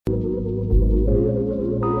You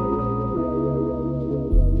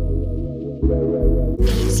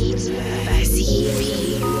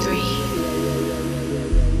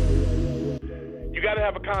got to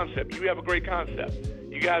have a concept. You have a great concept.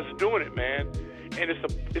 You guys are doing it, man, and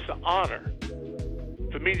it's an honor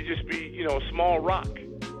for me to just be, a small rock,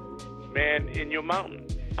 man, in your mountain.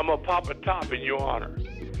 I'm gonna pop a top in your honor.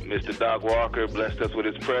 Mr. Doc Walker blessed us with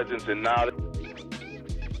his presence and knowledge.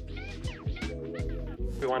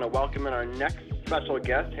 We want to welcome in our next special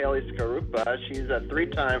guest, Haley Skarupa. She's a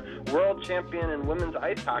three-time world champion in women's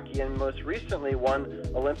ice hockey and most recently won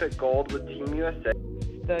Olympic gold with Team USA.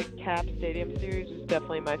 The Cap Stadium Series is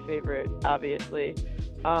definitely my favorite, obviously.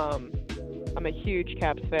 I'm a huge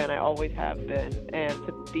Caps fan. I always have been. And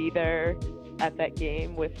to be there at that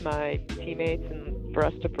game with my teammates and for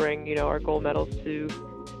us to bring, our gold medals to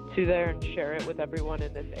there and share it with everyone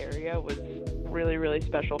in this area was really, really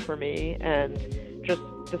special for me. And just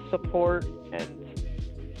the support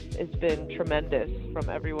has been tremendous from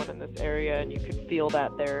everyone in this area, and you could feel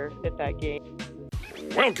that there at that game.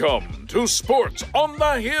 Welcome to Sports on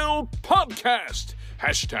the Hill podcast.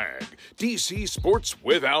 Hashtag DC Sports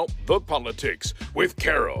Without the Politics with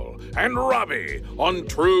Carol and Robbie on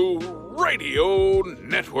True Radio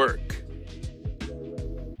Network.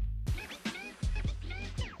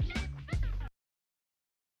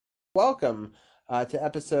 Welcome to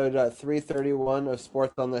episode 331 of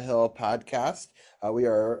Sports on the Hill podcast. We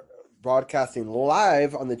are broadcasting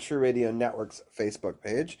live on the True Radio Network's Facebook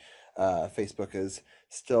page. Facebook is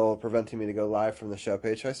still preventing me to go live from the show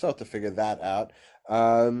page, so I still have to figure that out.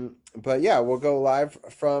 But yeah, we'll go live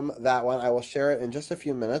from that one. I will share it in just a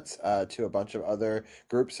few minutes to a bunch of other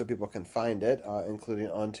groups so people can find it, including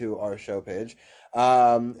onto our show page.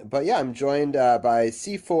 But yeah, I'm joined by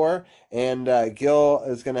C4, and Gil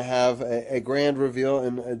is going to have a grand reveal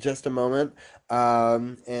in just a moment.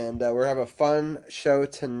 And we're having a fun show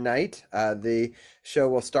tonight. The show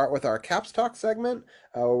will start with our Caps Talk segment.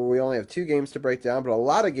 We only have 2 games to break down, but a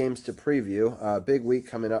lot of games to preview. Big week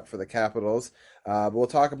coming up for the Capitals. We'll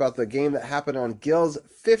talk about the game that happened on Gil's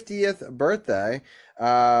 50th birthday,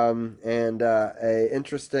 and a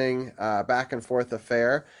interesting back and forth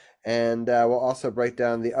affair. And we'll also break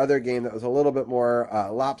down the other game that was a little bit more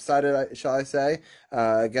lopsided, shall I say,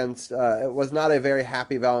 against, it was not a very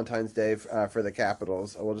happy Valentine's Day for the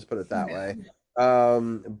Capitals. We'll just put it that way.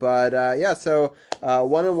 Yeah, so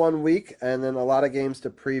 1-in-1 week, and then a lot of games to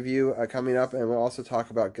preview coming up, and we'll also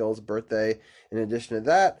talk about Gil's birthday in addition to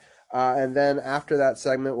that. And then after that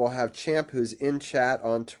segment, we'll have Champ, who's in chat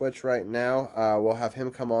on Twitch right now. We'll have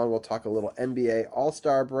him come on. We'll talk a little NBA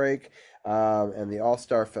All-Star break and the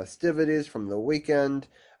All-Star festivities from the weekend.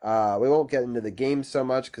 We won't get into the game so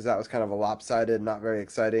much because that was kind of a lopsided, not very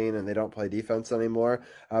exciting, and they don't play defense anymore.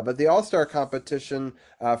 But the All-Star competition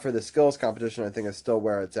for the skills competition, I think, is still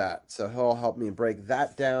where it's at. So he'll help me break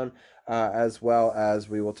that down, as well as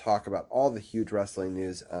we will talk about all the huge wrestling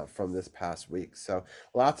news from this past week. So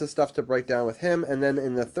lots of stuff to break down with him. And then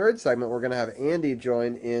in the third segment, we're going to have Andy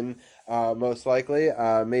join in, most likely.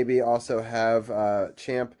 Maybe also have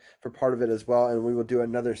Champ for part of it as well. And we will do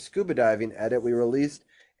another scuba diving edit. We released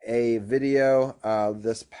a video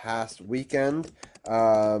this past weekend,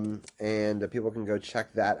 and people can go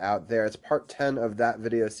check that out there. It's part 10 of that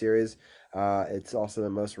video series. It's also the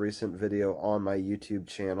most recent video on my YouTube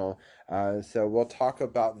channel. So we'll talk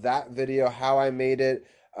about that video, how I made it,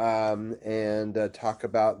 and talk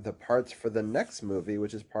about the parts for the next movie,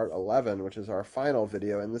 which is part 11, which is our final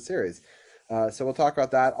video in the series. So we'll talk about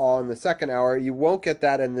that all in the second hour. You won't get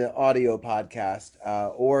that in the audio podcast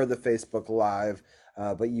or the Facebook Live,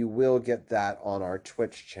 but you will get that on our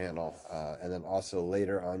Twitch channel, and then also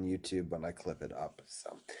later on YouTube when I clip it up.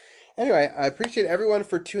 So anyway, I appreciate everyone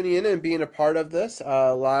for tuning in and being a part of this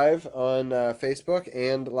live on Facebook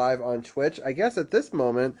and live on Twitch. I guess at this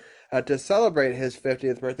moment, to celebrate his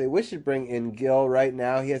 50th birthday, we should bring in Gil right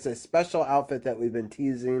now. He has a special outfit that we've been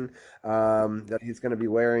teasing that he's going to be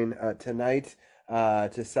wearing tonight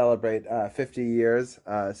to celebrate 50 years.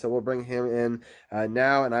 So we'll bring him in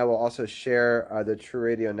now, and I will also share the True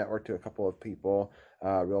Radio Network to a couple of people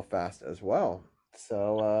real fast as well.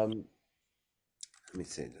 So let me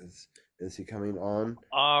see. Is he coming on?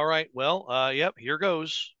 All right. Well, yep, here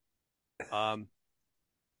goes. Drum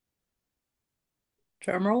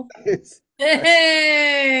roll.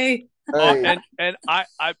 Hey! And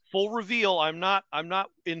I full reveal, I'm not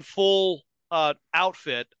in full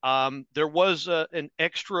outfit. There was an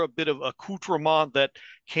extra bit of accoutrement that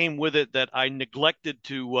came with it that I neglected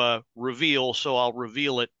to reveal, so I'll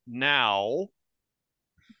reveal it now.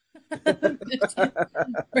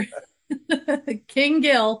 King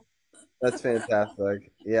Gil. That's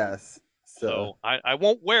fantastic. Yes. So So I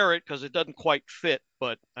won't wear it because it doesn't quite fit,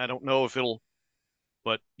 but I don't know if it'll.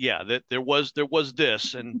 But yeah, that there was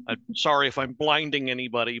this, and I'm sorry if I'm blinding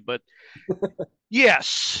anybody, but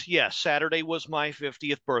yes, Saturday was my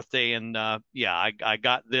 50th birthday, and yeah, I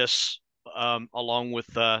got this along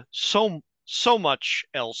with so much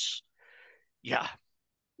else. Yeah,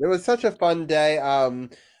 it was such a fun day.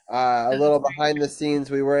 A little behind the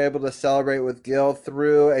scenes, we were able to celebrate with Gil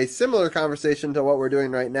through a similar conversation to what we're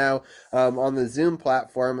doing right now on the Zoom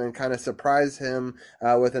platform and kind of surprise him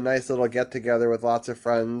with a nice little get together with lots of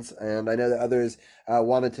friends. And I know that others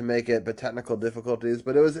wanted to make it, but technical difficulties.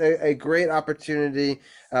 But it was a great opportunity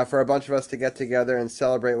for a bunch of us to get together and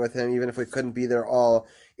celebrate with him, even if we couldn't be there all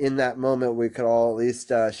in that moment. We could all at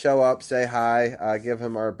least show up, say hi, give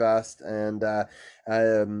him our best, and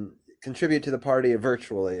contribute to the party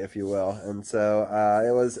virtually, if you will. And so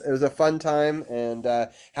it was a fun time. And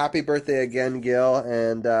happy birthday again, Gil.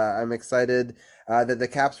 And I'm excited that the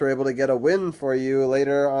Caps were able to get a win for you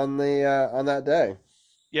later on the on that day.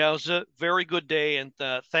 yeah, it was a very good day, and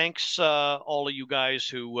thanks all of you guys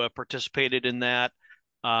who participated in that.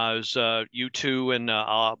 It was you two and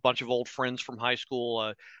a bunch of old friends from high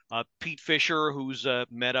school. Pete Fisher, who's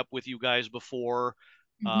met up with you guys before.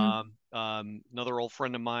 Another old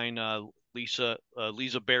friend of mine, Lisa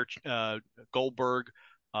Bear Goldberg,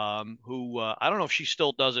 who I don't know if she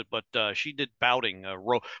still does it, but she did bouting,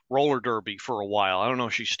 roller derby for a while. I don't know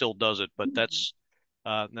if she still does it, but that's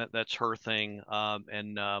her thing.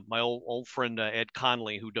 And my old friend Ed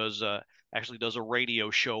Conley, who actually does a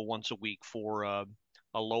radio show once a week for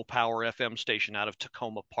a low power FM station out of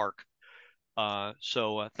Tacoma Park.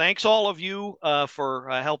 So thanks all of you for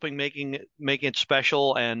helping make it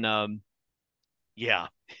special. And yeah,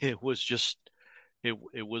 it was just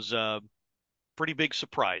it was a pretty big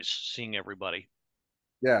surprise seeing everybody.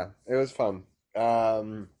 Yeah, it was fun.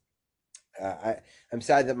 Um, I'm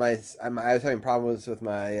sad that I was having problems with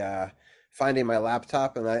my finding my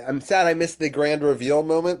laptop, and I'm sad I missed the grand reveal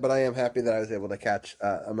moment, but I am happy that I was able to catch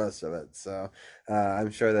most of it. So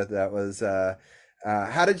I'm sure that was.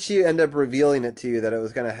 How did she end up revealing it to you that it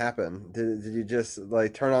was going to happen? Did you just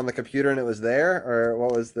like turn on the computer and it was there, or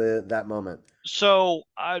what was that moment? So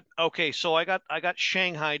I got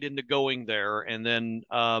shanghaied into going there, and then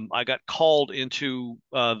I got called into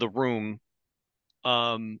the room.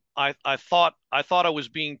 I thought I was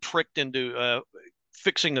being tricked into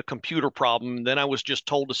fixing a computer problem. Then I was just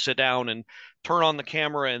told to sit down and turn on the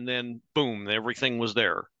camera, and then boom, everything was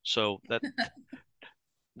there. So that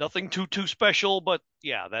nothing too special, but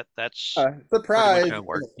yeah, that's pretty much Surprise! how it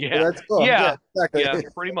worked. Yeah, That's cool. Yeah, yeah, yeah, exactly.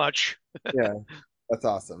 pretty much. Yeah. That's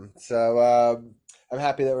awesome. So I'm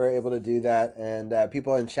happy that we're able to do that, and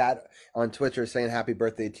people in chat on Twitch are saying happy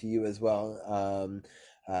birthday to you as well.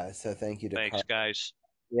 So thank you to Thanks, Carl. guys.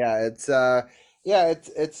 Yeah, it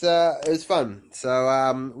was fun.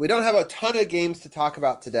 So we don't have a ton of games to talk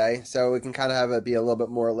about today, so we can kind of have it be a little bit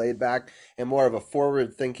more laid back and more of a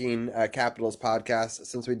forward-thinking Capitals podcast.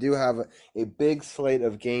 Since we do have a big slate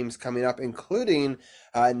of games coming up, including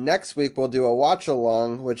next week we'll do a watch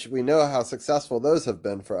along, which we know how successful those have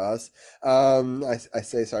been for us. I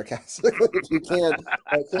say sarcastically if you can't.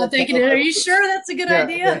 I'm thinking, are you sure that's a good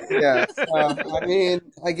idea? Yeah. I mean,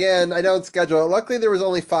 again, I don't schedule it. Luckily, there was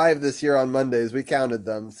only 5 this year on Mondays. We counted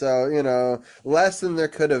them, so less than there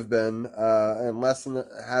could have been, and less than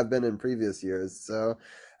have been in previous years. So,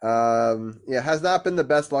 yeah, has not been the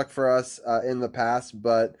best luck for us in the past,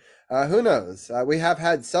 but who knows? We have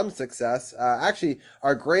had some success. Actually,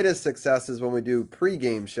 our greatest success is when we do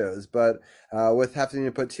pre-game shows, but with having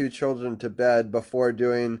to put 2 children to bed before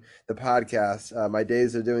doing the podcast, my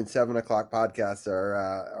days of doing 7 o'clock podcasts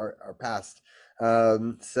are past.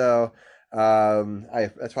 So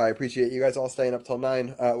that's why I appreciate you guys all staying up till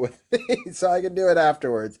 9 with me, so I can do it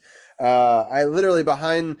afterwards. I literally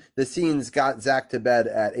behind the scenes got Zach to bed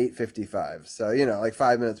at 8:55, so like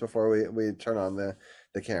 5 minutes before we turn on the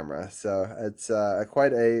camera. So it's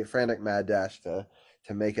quite a frantic mad dash to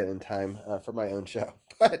make it in time for my own show.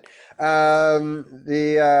 But I'm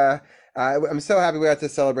so happy we got to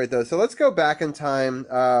celebrate those. So let's go back in time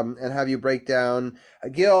and have you break down.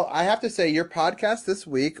 Gil, I have to say your podcast this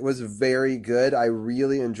week was very good. I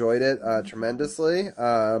really enjoyed it tremendously.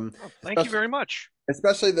 Thank you very much.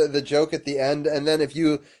 Especially the joke at the end, and then if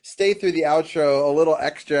you stay through the outro, a little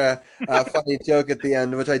extra funny joke at the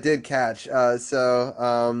end, which I did catch. It's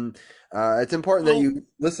important that you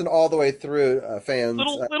listen all the way through, fans.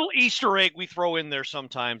 Little Easter egg we throw in there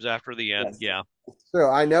sometimes after the end. Yes. Yeah. True.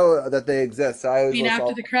 I know that they exist. So I always You mean listen after all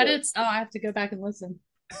the the way through. credits? Oh, I have to go back and listen.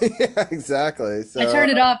 Yeah, exactly. I So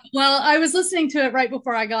turned it off. Well, I was listening to it right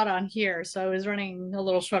before I got on here, so I was running a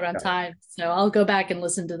little short on time. So I'll go back and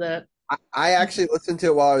listen to the. I actually listened to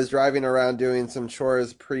it while I was driving around doing some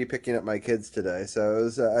chores pre-picking up my kids today. So it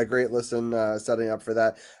was a great listen, setting up for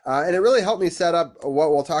that. And it really helped me set up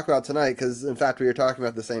what we'll talk about tonight because, in fact, we were talking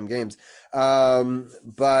about the same games.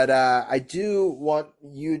 But I do want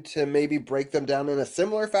you to maybe break them down in a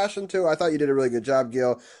similar fashion, too. I thought you did a really good job,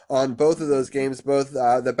 Gil, on both of those games, both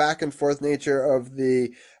the back and forth nature of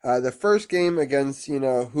the first game against,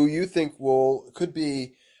 who you think could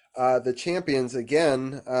be the champions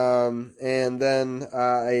again, and then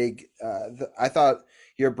I thought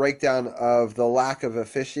your breakdown of the lack of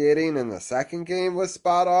officiating in the second game was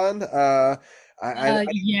spot on.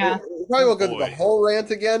 Yeah. Probably Oh won't go through the boy. whole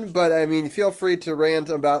rant again, but I mean, feel free to rant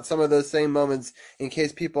about some of those same moments in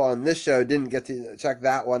case people on this show didn't get to check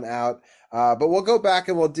that one out. But we'll go back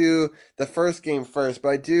and we'll do the first game first.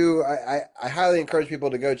 But I highly encourage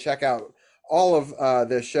people to go check out all of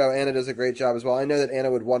this show. Anna does a great job as well. I know that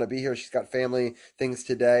Anna would want to be here. She's got family things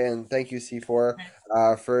today, and thank you,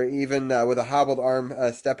 C4, for even with a hobbled arm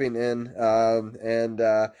stepping in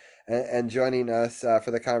and joining us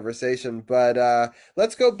for the conversation. But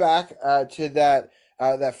let's go back to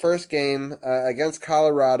that first game against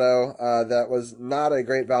Colorado. That was not a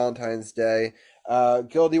great Valentine's Day.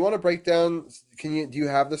 Gil, do you want to break down? Do you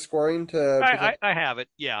have the scoring to present? I have it.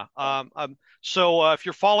 Yeah. So if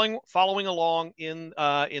you're following along in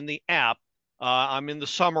the app, I'm in the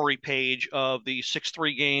summary page of the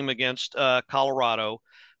 6-3 game against Colorado.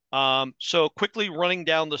 So quickly running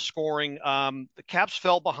down the scoring, the Caps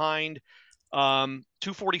fell behind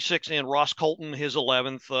 246 and Ross Colton, his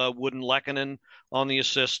 11th, Wooden Lekkonen on the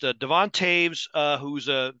assist. Devon Taves, who's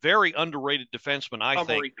a very underrated defenseman, I think.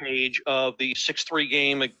 Summary page of the 6-3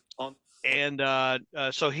 game on. And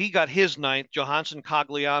so he got his ninth. Johansson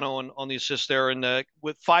Cogliano on the assist there. And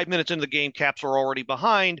with 5 minutes into the game, Caps are already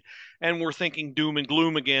behind. And we're thinking doom and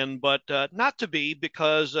gloom again, but not to be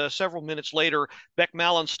because several minutes later, Beck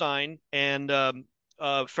Malenstein and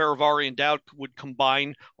Faravari and Dowd would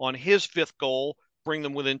combine on his fifth goal, bring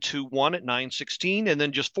them within 2-1 at 9:16. And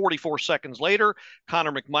then just 44 seconds later,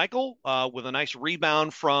 Connor McMichael with a nice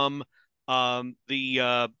rebound from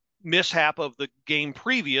the mishap of the game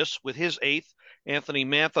previous with his eighth. Anthony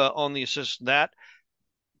Mantha on the assist that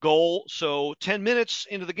goal. So 10 minutes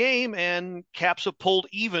into the game, and Caps have pulled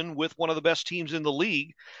even with one of the best teams in the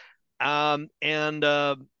league. And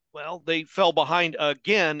well, they fell behind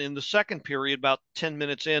again in the second period, about 10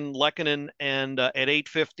 minutes in. Lekkonen and at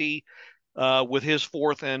 8:50 with his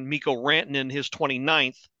fourth, and Mikko Rantanen his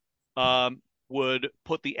 29th would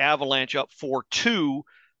put the Avalanche up 4-2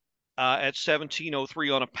 at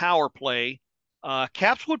 17:03 on a power play.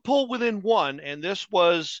 Caps would pull within one, and this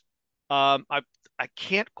was I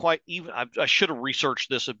can't quite even. I should have researched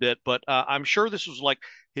this a bit, but I'm sure this was like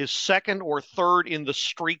his second or third in the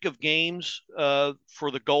streak of games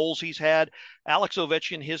for the goals he's had. Alex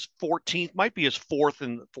Ovechkin, his 14th, might be his fourth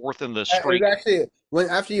in the streak. It was actually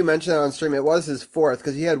after you mentioned that on stream, it was his fourth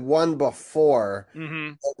because he had one before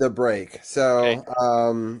Mm-hmm. the break. Okay. So,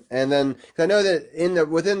 and then 'cause I know that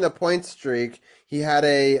within the point streak, he had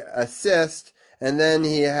a assist, and then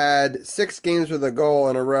he had 6 games with a goal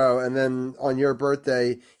in a row, and then on your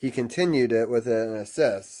birthday, he continued it with an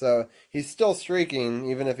assist. So he's still streaking,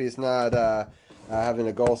 even if he's not having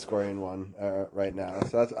a goal scoring one right now.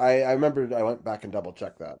 So I remember I went back and double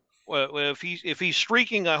checked that. Well, if he's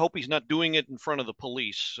streaking, I hope he's not doing it in front of the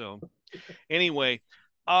police. So anyway,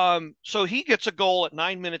 so he gets a goal at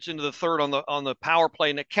 9 minutes into the third on the power play,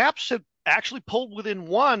 and the Caps had actually pulled within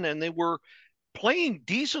one, and they were playing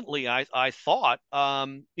decently. I thought,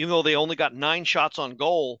 even though they only got 9 shots on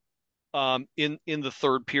goal in the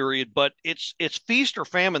third period, but it's feast or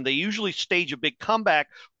famine. They usually stage a big comeback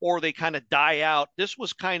or they kind of die out. This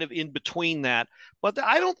was kind of in between that, but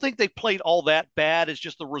I don't think they played all that bad. It's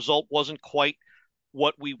just the result wasn't quite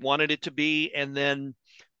what we wanted it to be, and then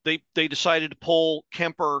they decided to pull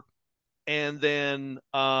Kemper, and then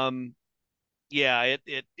yeah,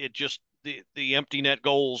 it just the empty net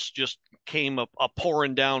goals just came a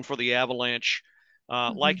pouring down for the Avalanche,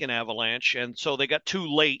 like an avalanche, and so they got too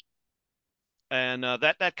late, and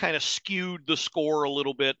that kind of skewed the score a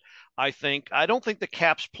little bit. I don't think the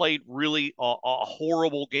Caps played really a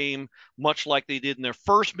horrible game, much like they did in their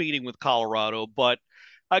first meeting with Colorado, but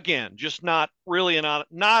again, just not really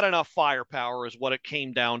not enough firepower is what it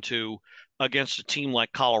came down to against a team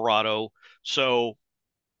like Colorado. So,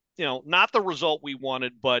 not the result we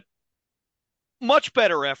wanted, but much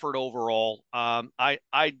better effort overall.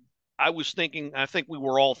 I I was thinking, I think we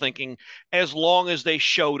were all thinking, as long as they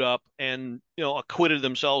showed up and acquitted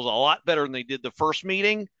themselves a lot better than they did the first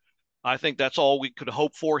meeting, I think that's all we could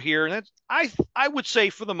hope for here. And I would say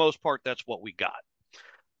for the most part that's what we got.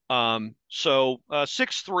 So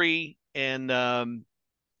 6-3, and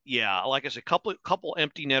yeah, like I said, couple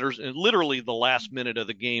empty netters, and literally the last minute of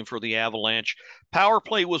the game for the Avalanche. Power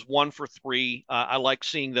play was 1 for 3. I like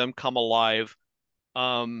seeing them come alive.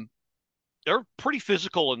 Um, they're pretty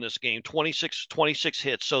physical in this game. 26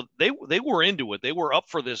 hits, so they were into it. They were up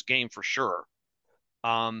for this game for sure.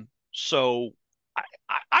 So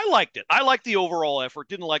I liked it. I liked the overall effort.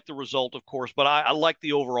 Didn't like the result, of course, but I liked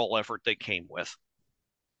the overall effort they came with.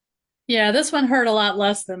 Yeah, this one hurt a lot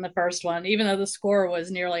less than the first one, even though the score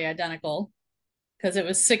was nearly identical because it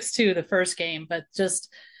was 6-2 the first game. But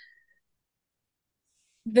just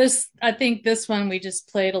this, I think this one we just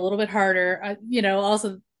played a little bit harder.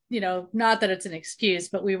 Also, not that it's an excuse,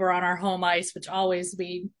 but we were on our home ice, which always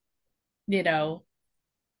well,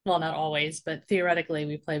 not always, but theoretically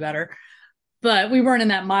we play better. But we weren't in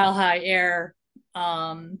that mile high air.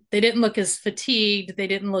 They didn't look as fatigued. They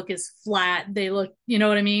didn't look as flat. They looked, you know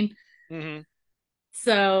what I mean? Mm-hmm.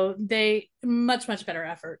 So they much, much better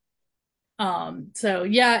effort. So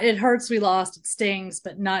yeah, it hurts we lost. It stings,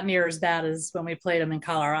 but not near as bad as when we played them in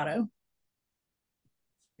Colorado.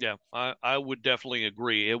 Yeah, I would definitely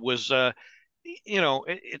agree. It was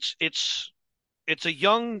it's a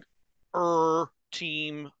younger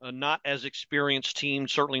team, not as experienced team,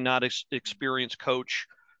 certainly not experienced coach,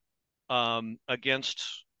 against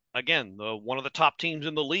again one of the top teams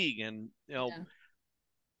in the league, and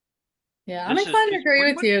Yeah, I'm this is inclined to it's agree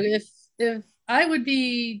pretty with much. you. If I would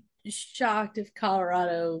be shocked if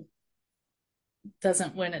Colorado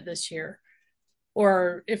doesn't win it this year,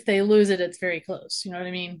 or if they lose it, it's very close. You know what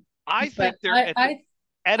I mean? I But think they're at a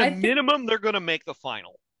I think, minimum they're going to make the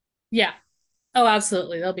final. yeah. Oh,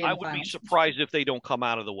 absolutely. They'll be in I the would be finals. surprised if they don't come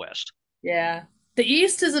out of the West Yeah. The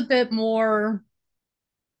East is a bit more,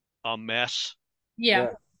 a mess. yeah. Yeah.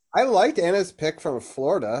 I liked Anna's pick from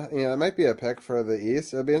Florida. It might be a pick for the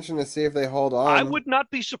East. It'll be interesting to see if they hold I on. would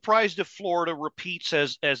not be surprised if Florida repeats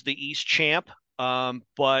as the East champ,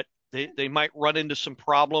 but they might run into some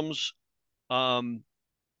problems. Um,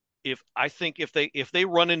 if I think if they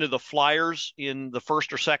run into the Flyers in the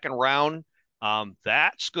first or second round,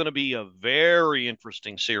 that's going to be a very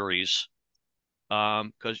interesting series,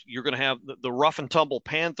 because you're going to have the rough and tumble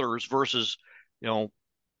Panthers versus you know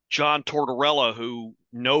John Tortorella, who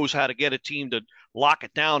knows how to get a team to lock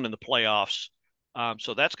it down in the playoffs.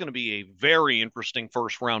 So that's going to be a very interesting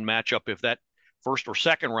first round matchup if that first or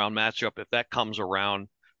second round matchup if that comes around.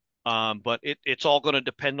 But it's all going to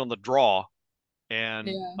depend on the draw, and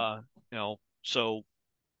Yeah. so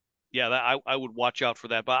yeah, I would watch out for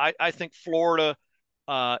that. But I think Florida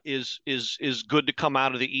is good to come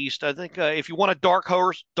out of the East. I think if you want a dark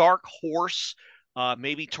horse,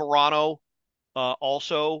 maybe Toronto.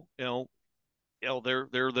 Also, they're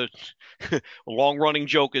the long running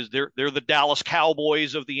joke is they're the Dallas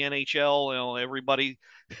Cowboys of the NHL. Everybody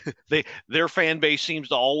their fan base seems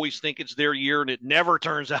to always think it's their year, and it never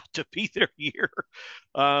turns out to be their year.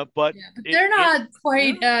 But Yeah, but they're not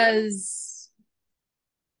quite as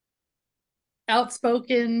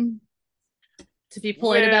outspoken, to be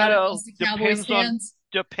polite about it, well as the Cowboys depends on fans.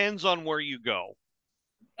 depends on where you go.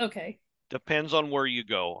 Okay. Depends on where you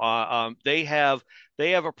go. They have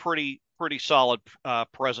a pretty solid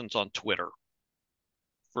presence on Twitter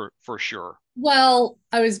for sure. Well,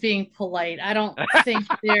 I was being polite. I don't think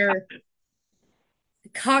they're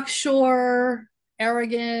cocksure,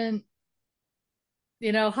 arrogant.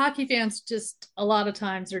 Hockey fans just a lot of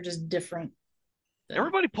times are just different than.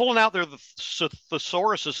 Everybody pulling out their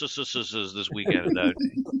thesauruses this weekend.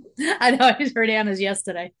 I know. I heard Anna's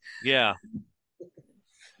yesterday. Yeah,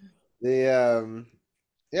 The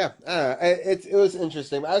Yeah, I don't know. It was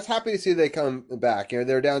interesting. I was happy to see they come back. They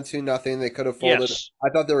were down 2-0. They could have folded. yes. I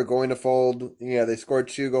thought they were going to fold. They scored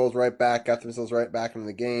 2 goals right back, got themselves right back in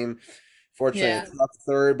the game. Fortunately, Yeah. a tough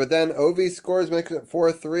third. But then Ovi scores, makes it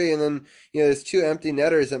 4-3, and then there's two empty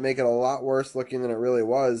netters that make it a lot worse looking than it really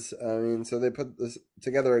was. I mean, so they put this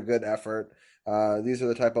together a good effort. These are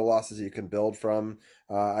the type of losses you can build from.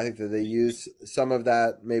 I think that they use some of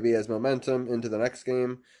that maybe as momentum into the next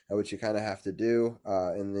game, which you kind of have to do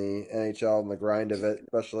in the NHL and the grind of it,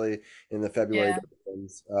 especially in the February Yeah.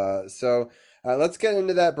 games. So let's get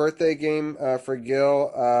into that birthday game for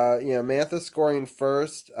Gil. Mantha scoring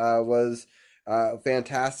first was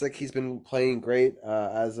fantastic. He's been playing great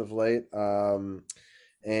as of late. And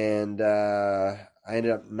I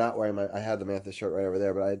ended up not wearing I had the Mantha shirt right over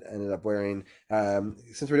there, but I ended up wearing,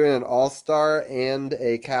 since we're doing an All-Star and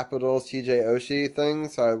a Capitals TJ Oshie thing,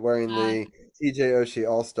 so I'm wearing Uh, the TJ Oshie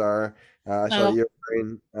All-Star. I saw oh, you're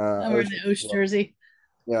wearing I'm wearing Oshie the as Osh well. jersey.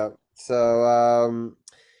 Yeah. So,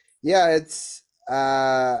 yeah, it's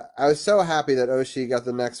I was so happy that Oshie got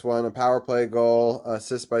the next one, a power play goal,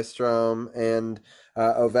 assist by Strome, and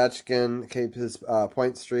Ovechkin kept his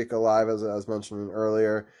point streak alive, as I was mentioning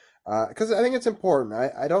earlier. Because I think it's important.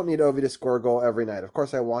 I don't need Ovi to score a goal every night. Of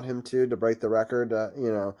course, I want him to break the record.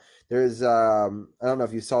 There's I don't know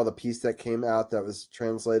if you saw the piece that came out that was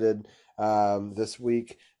translated this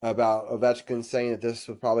week about Ovechkin saying that this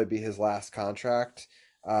would probably be his last contract.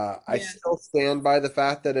 I Yeah, still stand by the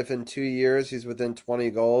fact that if in 2 years he's within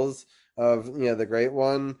 20 goals of the great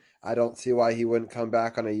one, I don't see why he wouldn't come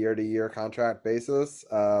back on a year-to-year contract basis.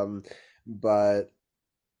 But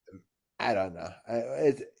I don't know.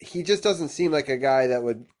 He just doesn't seem like a guy that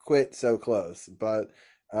would quit so close. But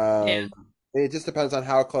yeah, um, it just depends on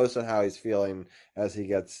how close and how he's feeling as he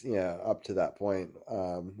gets up to that point,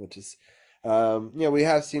 which is. We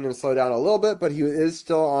have seen him slow down a little bit, but he is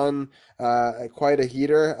still on quite a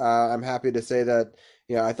heater. I'm happy to say that,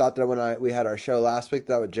 I thought that when we had our show last week,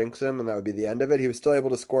 that would jinx him and that would be the end of it. He was still able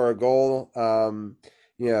to score a goal,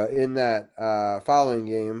 in that following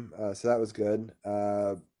game, so that was good.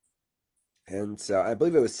 And so I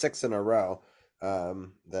believe it was six in a row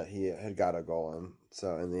that he had got a goal in.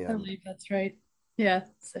 So in the I end. believe that's right. Yeah.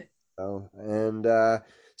 So,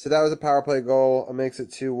 So that was a power play goal. It makes it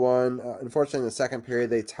 2-1. Unfortunately, in the second period,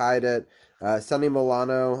 they tied it. Sonny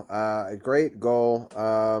Milano, a great goal.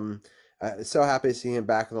 So happy to see him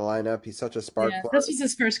back in the lineup. He's such a spark yeah, plug. this was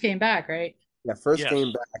his first game back, right? Yeah, first Yes.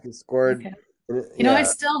 game back, he scored. Okay. Yeah.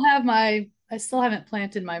 I still haven't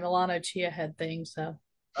planted my Milano chia head thing, so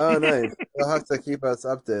Oh, nice. You'll have to keep us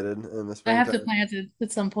updated in the I have to springtime. plant it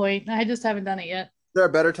at some point. I just haven't done it yet. Is there a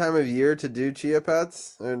better time of year to do chia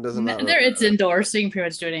pets? Or does it not really There, it's matter? indoors, so you can pretty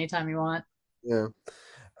much do it anytime you want. Yeah.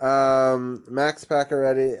 Max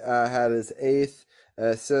Pacioretty had his eighth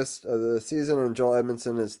assist of the season, and Joel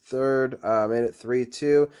Edmondson his third. Made it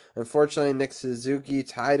 3-2. Unfortunately, Nick Suzuki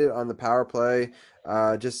tied it on the power play.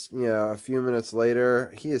 Just a few minutes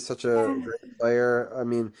later, he is such a great player. I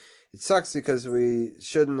mean, it sucks because we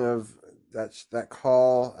shouldn't have that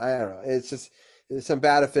call. I don't know. It's some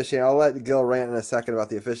bad officiating. I'll let Gil rant in a second about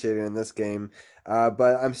the officiating in this game.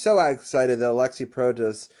 But I'm so excited that Alexi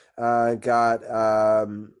Protas got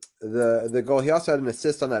the goal. He also had an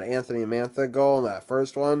assist on that Anthony Mantha goal in that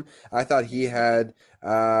first one. I thought he had.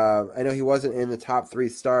 I know he wasn't in the top 3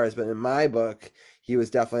 stars, but in my book, he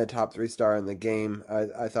was definitely a top 3 star in the game.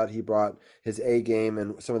 I thought he brought his A game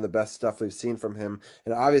and some of the best stuff we've seen from him,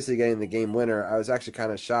 and obviously getting the game winner. I was actually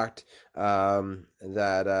kind of shocked that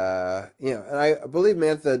and I believe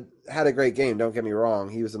Mantha had a great game. Don't get me wrong;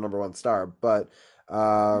 he was the number 1 star, but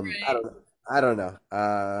I Right. don't I don't know.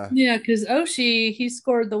 Yeah, because Oshi, he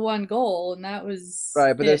scored the one goal, and that was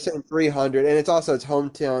Right, but they're it. saying 300, and it's also its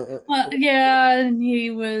hometown. Well, yeah, and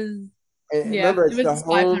he was, And yeah, remember, it it's was the his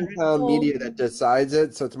 500th hometown goal. media that decides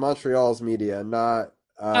it, so it's Montreal's media, not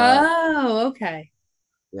Oh, okay.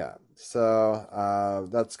 yeah. So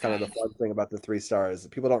that's kind of the Gosh, fun thing about the 3 stars.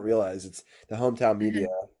 People don't realize it's the hometown I media had,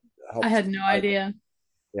 I helps had no decide it. idea.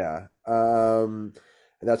 Yeah.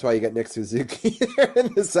 And that's why you get Nick Suzuki there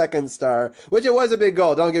in the 2nd star, which it was a big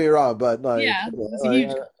goal. Don't get me wrong, but Yeah, it was a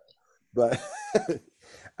huge goal. but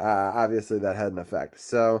obviously that had an effect.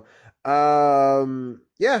 So,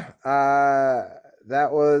 yeah, that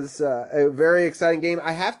was a very exciting game.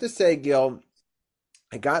 I have to say, Gil,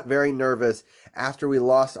 I got very nervous after we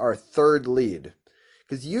lost our third lead.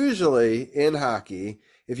 Because usually in hockey,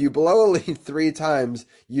 if you blow a lead 3 times,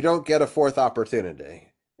 you don't get a fourth opportunity.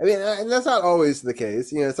 I mean, and that's not always the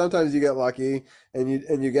case. Sometimes you get lucky and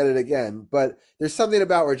you get it again. But there's something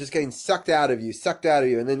about where it's just getting sucked out of you,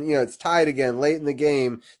 and then it's tied again late in the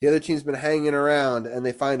game. The other team's been hanging around, and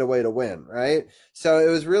they find a way to win, right? So it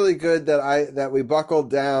was really good that we buckled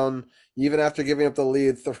down even after giving up the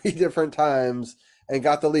lead 3 different times and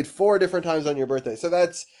got the lead 4 different times on your birthday. So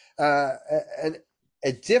that's an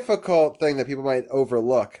a difficult thing that people might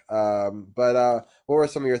overlook. But what were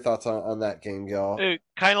some of your thoughts on that game, Gil?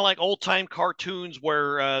 Kind of like old time cartoons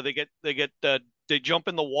where they jump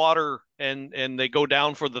in the water and they go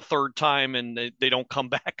down for the third time and they don't come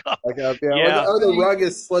back up. Like, yeah, or Yeah, the Right. rug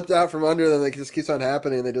is slipped out from under them. It just keeps on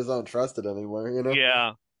happening. And they just don't trust it anymore.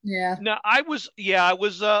 yeah. Yeah. No, I was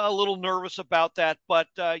a little nervous about that, but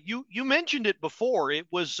you mentioned it before. It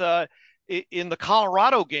was in the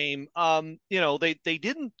Colorado game. They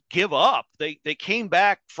didn't give up. They came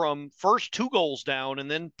back from first 2 goals down and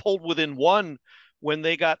then pulled within one when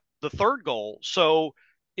they got the third goal. So,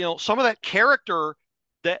 some of that character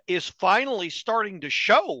that is finally starting to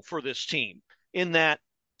show for this team, in that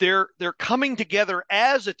they're coming together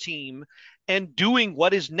as a team and doing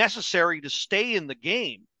what is necessary to stay in the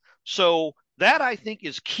game. So that, I think,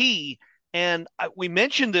 is key. And we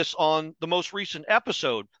mentioned this on the most recent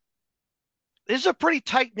episode. This is a pretty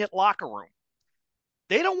tight knit locker room.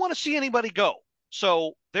 They don't want to see anybody go.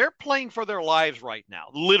 So they're playing for their lives right now,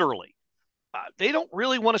 literally. They don't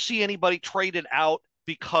really want to see anybody traded out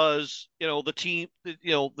because, the team,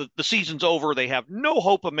 the season's over. They have no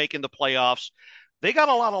hope of making the playoffs. They got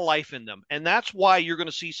a lot of life in them. And that's why you're going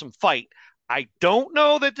to see some fight. I don't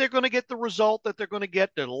know that they're going to get the result that they're going to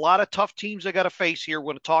get. There's a lot of tough teams they got to face here. We're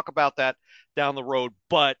going to talk about that down the road.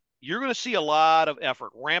 But you're going to see a lot of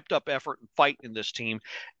effort, ramped up effort and fight in this team.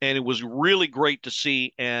 And it was really great to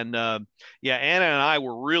see. And Anna and I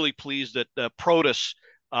were really pleased that Protas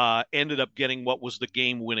ended up getting what was the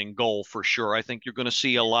game-winning goal for sure. I think you're going to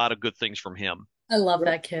see a lot of good things from him. I love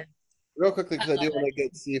that kid. Real quickly, because I do want to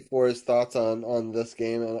get C4's thoughts on this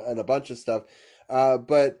game and a bunch of stuff.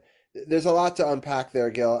 But there's a lot to unpack there,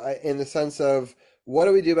 Gil, in the sense of what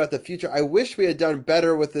do we do about the future? I wish we had done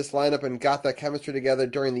better with this lineup and got that chemistry together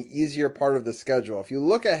during the easier part of the schedule. If you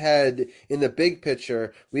look ahead in the big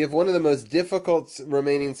picture, we have one of the most difficult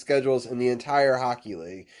remaining schedules in the entire hockey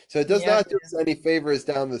league. So it does not do us any favors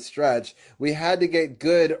down the stretch. We had to get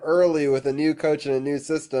good early with a new coach and a new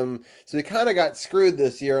system. So we kind of got screwed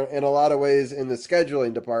this year in a lot of ways in the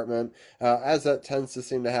scheduling department, as that tends to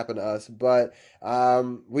seem to happen to us. But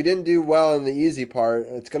we didn't do well in the easy part.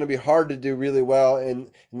 It's going to be hard to do really well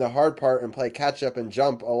in the hard part and play catch up and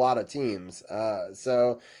jump a lot of teams.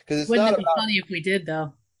 So because it's Wouldn't not it be about funny if we did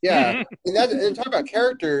though? yeah, and talk about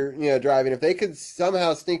character, driving. If they could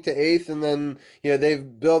somehow sneak to eighth and then,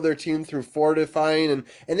 they've built their team through fortifying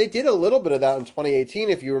and they did a little bit of that in 2018.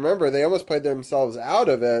 If you remember, they almost played themselves out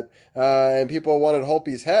of it, and people wanted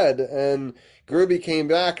Holtby's head, and Gruby came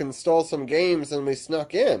back and stole some games, and we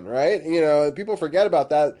snuck in, right? People forget about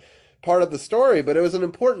that part of the story, but it was an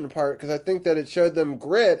important part because I think that it showed them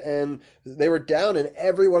grit, and they were down in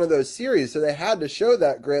every one of those series, so they had to show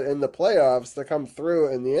that grit in the playoffs to come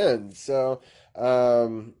through in the end. So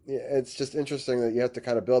it's just interesting that you have to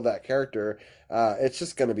kind of build that character. It's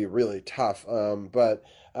just going to be really tough. But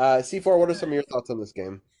C4, what are some of your thoughts on this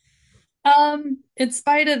game? In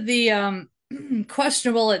spite of the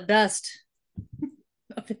questionable at best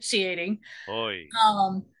officiating, Oy.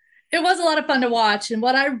 it was a lot of fun to watch. And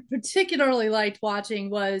what I particularly liked watching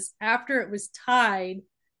was after it was tied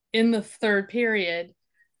in the third period,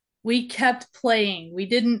 we kept playing. We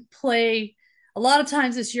didn't play. A lot of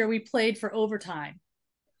times this year, we played for overtime.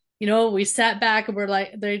 We sat back and we're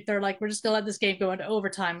like, they're like, we're just going to let this game go into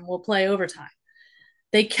overtime and we'll play overtime.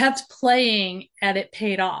 They kept playing and it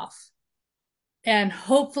paid off. And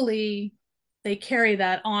hopefully they carry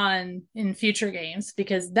that on in future games,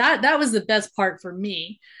 because that was the best part for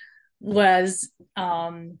me, was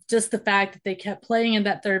just the fact that they kept playing in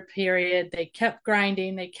that third period. They kept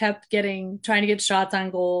grinding. They kept trying to get shots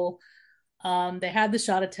on goal. They had the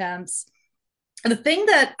shot attempts. And the thing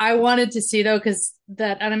that I wanted to see though,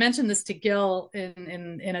 and I mentioned this to Gil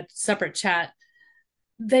in a separate chat,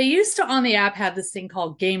 they used to on the app have this thing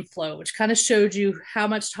called Game Flow, which kind of showed you how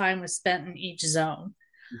much time was spent in each zone.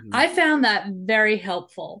 Mm-hmm. I found that very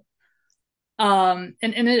helpful. And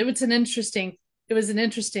it was an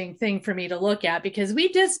interesting thing for me to look at, because we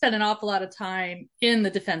did spend an awful lot of time in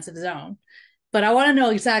the defensive zone, but I want to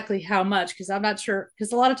know exactly how much, because I'm not sure,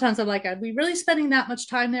 because a lot of times I'm like, are we really spending that much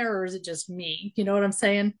time there, or is it just me? You know what I'm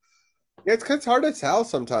saying? Yeah, it's hard to tell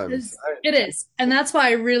sometimes. It is. And that's why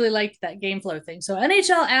I really liked that Game Flow thing. So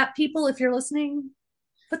NHL app people, if you're listening,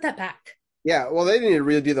 put that back. Yeah, well, they didn't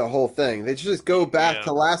really do the whole thing. They just go back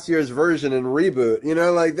to last year's version and reboot.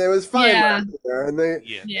 It was fine last year, and they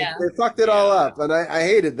fucked it all up, and I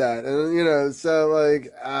hated that. And so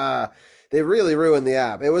they really ruined the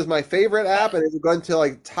app. It was my favorite app, and it's gone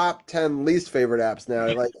to top 10 least favorite apps now.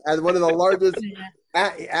 As one of the largest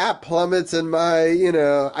app plummets in my,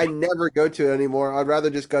 I never go to it anymore. I'd rather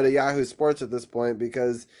just go to Yahoo Sports at this point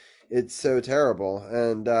because it's so terrible.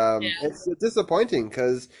 And it's disappointing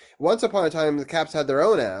because once upon a time, the Caps had their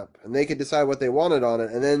own app and they could decide what they wanted on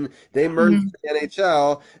it. And then they merged with the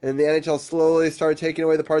NHL, and the NHL slowly started taking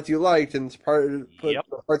away the parts you liked and put the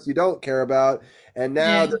parts you don't care about. And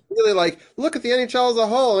now they're really look at the NHL as a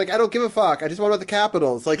whole. I don't give a fuck. I just want about the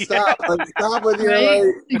Capitals. Stop. Stop with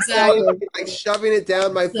your shoving it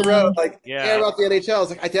down my throat. Care about the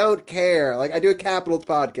NHL. It's I don't care. I do a Capitals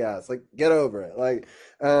podcast. Get over it.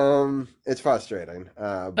 It's frustrating.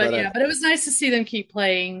 But it was nice to see them keep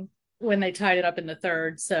playing. when they tied it up in the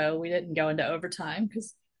third, so we didn't go into overtime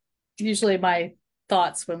because usually my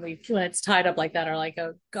thoughts when it's tied up like that are like,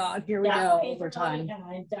 oh God, here we go, overtime. Not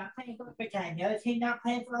playing for overtime. No team not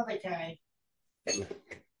playing for overtime.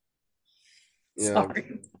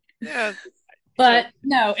 Sorry. Yeah. But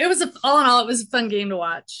no, it was all in all, it was a fun game to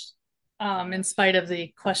watch. In spite of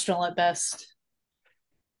the questionable at best.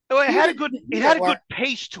 Well, it had a good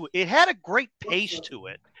pace to it. It had a great pace to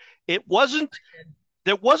it.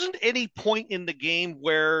 There wasn't any point in the game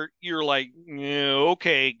where you're like, yeah,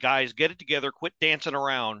 okay, guys, get it together, quit dancing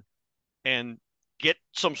around, and get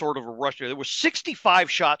some sort of a rush. There was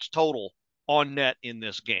 65 shots total on net in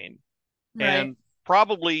this game, Right. and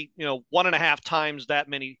probably 1.5 times that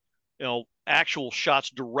many actual shots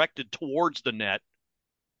directed towards the net.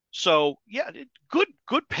 So yeah,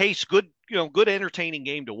 good pace, good entertaining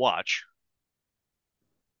game to watch.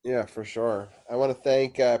 Yeah, for sure. I want to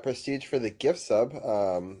thank Prestige for the gift sub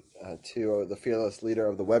to the fearless leader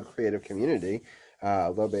of the web creative community,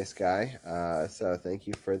 low base guy. So thank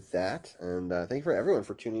you for that, and thank you for everyone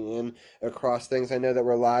for tuning in across things. I know that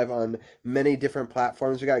we're live on many different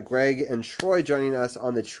platforms. We got Greg and Troy joining us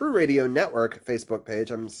on the True Radio Network Facebook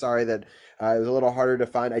page. I'm sorry that it was a little harder to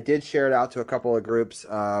find. I did share it out to a couple of groups,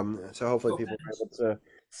 so hopefully people are able to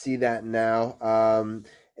see that now.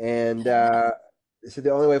 So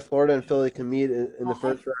the only way Florida and Philly can meet in the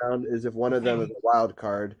first round is if one of them is a wild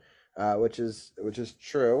card, which is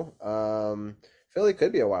true. Philly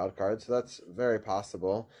could be a wild card, so that's very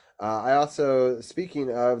possible. I also,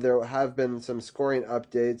 speaking of, there have been some scoring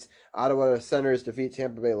updates. Ottawa Senators defeat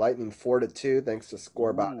Tampa Bay Lightning 4-2 thanks to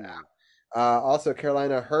ScoreBot app. Also,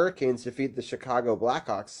 Carolina Hurricanes defeat the Chicago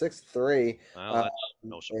Blackhawks 6-3. Well, that's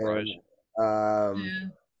no surprise.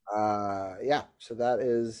 Yeah, so that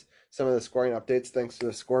is some of the scoring updates. Thanks to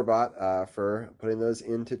the ScoreBot for putting those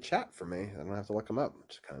into chat for me. I don't have to look them up,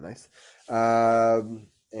 which is kind of nice.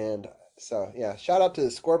 And so, yeah, shout out to the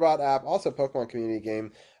ScoreBot app, also Pokemon community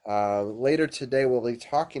game. Later today, we'll be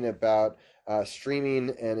talking about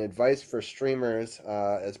streaming and advice for streamers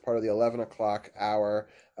as part of the 11 o'clock hour.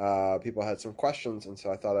 People had some questions, and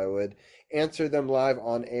so I thought I would answer them live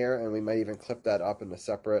on air, and we might even clip that up into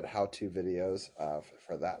separate how-to videos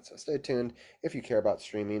for that. So stay tuned if you care about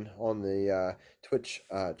streaming on the Twitch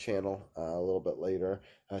channel a little bit later,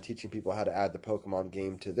 teaching people how to add the Pokemon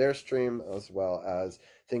game to their stream, as well as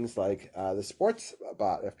things like the sports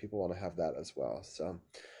bot if people want to have that as well. So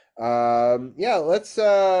yeah, let's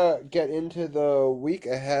get into the week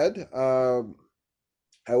ahead.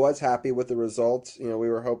 I was happy with the results. We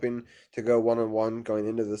were hoping to go 1-1 going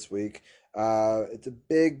into this week. It's a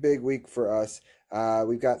big week for us.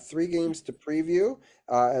 We've got 3 games to preview,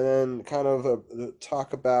 and then kind of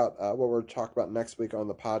talk about what we're talking about next week on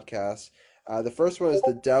the podcast. The first one is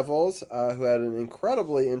the Devils, who had an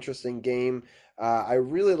incredibly interesting game. I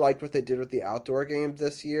really liked what they did with the outdoor game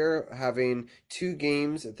this year, having 2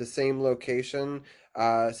 games at the same location.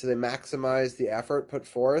 So they maximize the effort put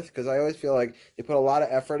forth, because I always feel like they put a lot of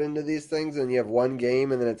effort into these things and you have one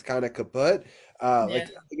game and then it's kind of kaput. I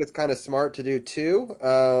think it's kind of smart to do 2.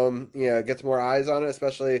 It gets more eyes on it,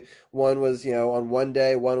 especially one was, on one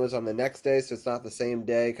day, one was on the next day, so it's not the same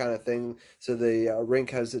day kind of thing. So the rink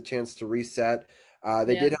has a chance to reset.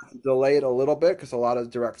 They did have to delay it a little bit because a lot of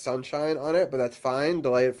direct sunshine on it, but that's fine.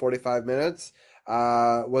 Delay it 45 minutes.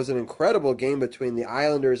 Was an incredible game between the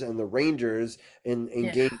Islanders and the Rangers in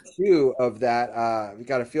game 2 of that. We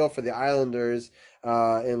got a feel for the Islanders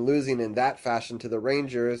in losing in that fashion to the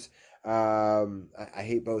Rangers. I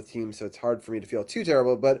hate both teams, so it's hard for me to feel too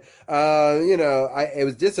terrible. But it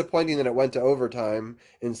was disappointing that it went to overtime.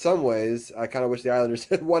 In some ways, I kind of wish the Islanders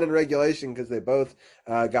had won in regulation because they both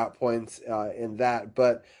got points in that.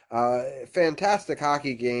 But fantastic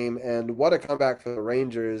hockey game, and what a comeback for the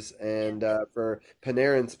Rangers and for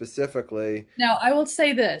Panarin specifically. Now, I will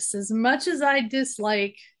say this: as much as I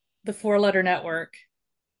dislike the 4-letter network,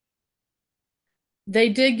 they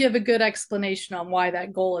did give a good explanation on why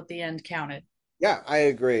that goal at the end counted. Yeah, I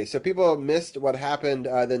agree. So people missed what happened.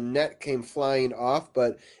 The net came flying off,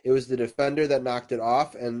 but it was the defender that knocked it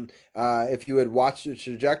off. And if you had watched the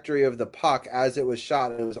trajectory of the puck as it was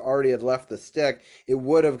shot and it was already had left the stick, it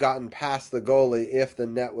would have gotten past the goalie if the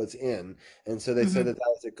net was in. And so they said that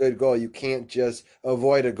was a good goal. You can't just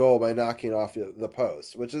avoid a goal by knocking off the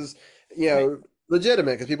post, which is,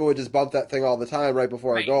 legitimate, because people would just bump that thing all the time right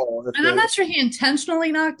before a goal. And I'm not sure he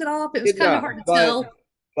intentionally knocked it off. It was kind of hard to tell.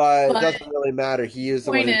 But it doesn't really matter. He is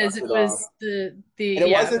the one who knocked it off. And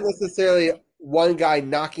it wasn't necessarily one guy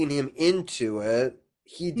knocking him into it.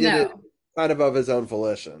 He did it kind of his own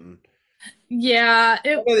volition. Yeah,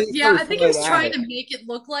 I think he was trying to make it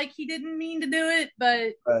look like he didn't mean to do it,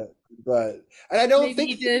 but but and I don't Maybe think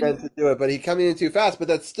he he did. meant to do it, but he coming in too fast. But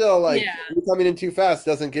that's still like Yeah. you coming in too fast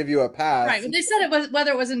doesn't give you a Right. pass. But they said it was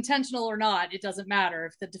whether it was intentional or not, it doesn't matter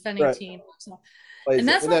if the defending Right, team. So, and plays it,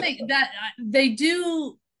 that's and one that thing that they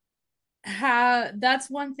do have. That's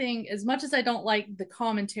one thing. As much as I don't like the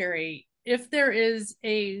commentary, if there is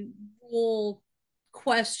a rule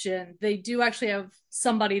question, they do actually have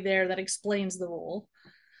somebody there that explains the rule.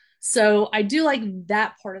 So I do like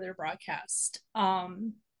that part of their broadcast.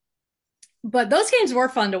 But those games were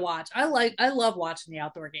fun to watch. I love watching the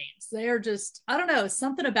outdoor games. They are just, I don't know,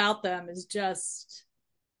 something about them is just,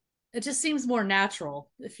 it just seems more natural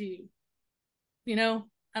if you know,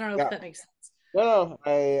 I don't know if yeah. that makes sense. No,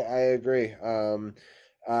 I agree.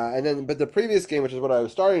 And then, but the previous game, which is what I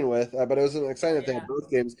was starting with, but it was exciting that they had Yeah. both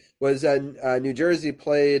games, was New Jersey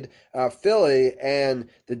played Philly, and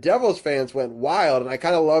the Devils fans went wild. And I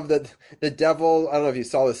kind of love that the Devil, I don't know if you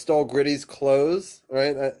saw this, stole Gritty's clothes,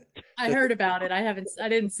 right? I Just heard about it. I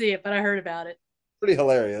didn't see it, but I heard about it. pretty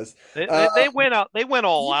hilarious. They, Uh, they, they went out. They went Did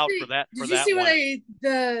all you out see, for did you that see where one.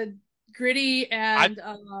 the Gritty I and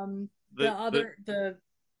the the the other the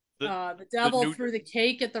the the devil new. threw the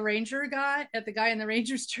cake at the guy in the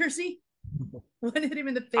Rangers jersey? What hit him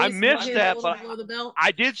in the I face and got missed him a that, little but below the belt?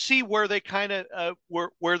 I did see where they kind of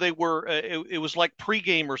where they were. It was like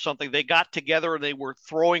pregame or something. They got together and they were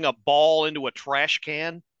throwing a ball into a trash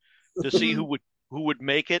can to see Mhm. who would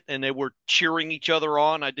make it, and they were cheering each other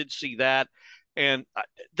on. I did see that, and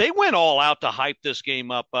they went all out to hype this game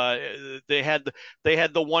up. They had they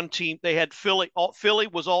had the one team. They had Philly. Philly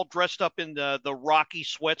was all dressed up in the Rocky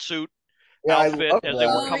sweatsuit yeah, I outfit love as they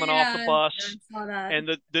were that. Oh coming off the yeah, I bus, saw that.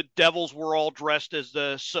 and the Devils were all dressed as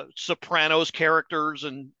the Sopranos characters,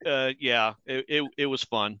 and yeah, it was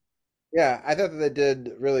fun. Yeah, I thought that they did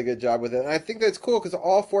a really good job with it. And I think that's cool because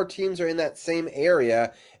all four teams are in that same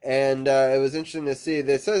area. And it was interesting to see.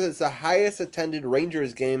 It says it's the highest attended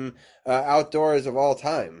Rangers game outdoors of all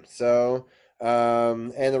time. So,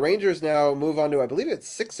 and the Rangers now move on to, I believe it's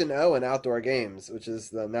 6-0 in outdoor games, which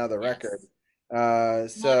is now the record.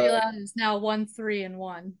 Yes. So, Laviolette is now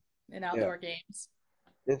 1-3-1 in yeah, outdoor games.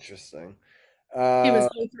 interesting. He was Uh,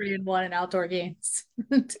 0-3-1 in outdoor games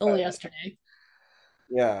until yesterday.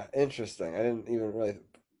 Yeah, interesting. I didn't even really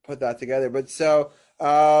put that together. But so,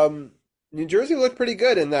 um, New Jersey looked pretty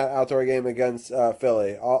good in that outdoor game against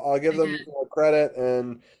Philly. I'll give They them did. credit,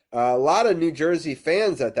 and a lot of New Jersey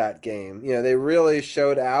fans at that game. You know, they really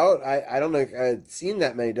showed out. I don't know if I had seen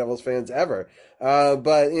that many Devils fans ever,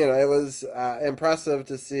 but you know, it was impressive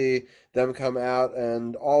to see them come out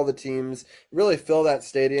and all the teams really fill that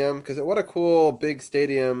stadium because what a cool big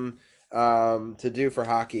stadium to do for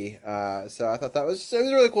hockey. So I thought it was a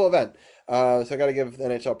really cool event. So I got to give the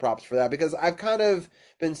NHL props for that because I've kind of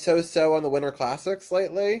been so on the Winter Classics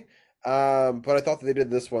lately. But I thought that they did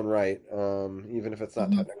this one right, even if it's not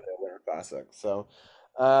Mhm. technically a Winter Classic. So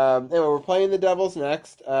anyway, we're playing the Devils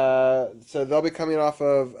next. So they'll be coming off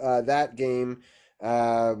of that game,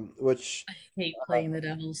 which Hate playing the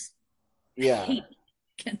Devils. I yeah. hate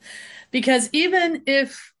because even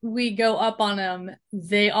if we go up on them,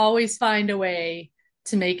 they always find a way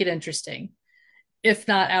to make it interesting, if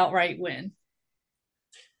not outright win.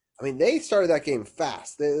 I mean, they started that game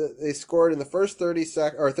fast. They scored in the first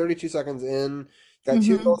 32 seconds in. Got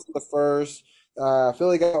two Mm-hmm. goals in the first.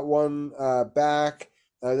 Philly got one back.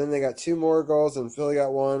 Then they got two more goals, and Philly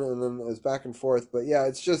got one, and then it was back and forth. But yeah,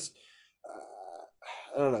 it's just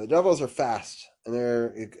I don't know. The Devils are fast, and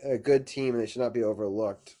they're a good team, and they should not be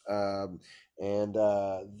overlooked. And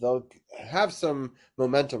they'll have some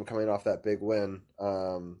momentum coming off that big win,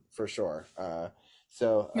 for sure. Oh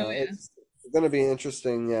yeah. It's going to be an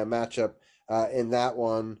interesting matchup in that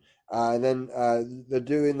one. And then they're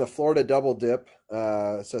doing the Florida double dip.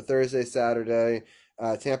 So Thursday, Saturday,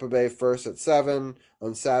 Tampa Bay first at 7,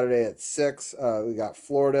 on Saturday at 6. We got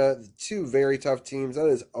Florida, two very tough teams. That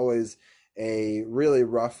is always a really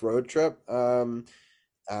rough road trip. So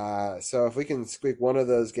if we can squeak one of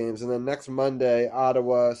those games, and then next Monday,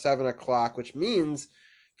 Ottawa, 7 o'clock, which means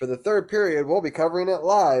for the third period, we'll be covering it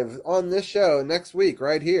live on this show next week,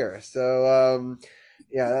 right here. So,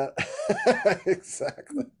 yeah,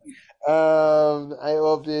 exactly. It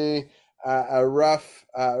will be a rough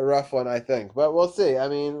one, I think, but we'll see. I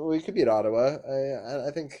mean, we could beat Ottawa. I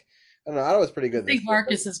think. I don't know. Ottawa's pretty I good this think year.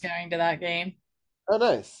 Marcus is going to that game. Oh,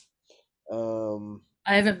 nice. Um,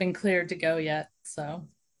 I haven't been cleared to go yet, so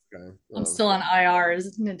okay. I'm still on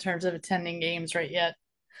IRs in terms of attending games right yet.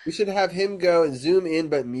 We should have him go and zoom in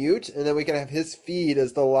but mute, and then we can have his feed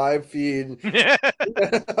as the live feed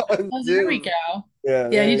on Oh, there we Zoom. go. Yeah,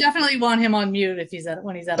 Yeah, you there definitely want him on mute if he's at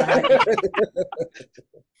when he's at a hockey game.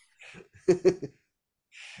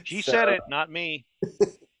 She So, said it, not me.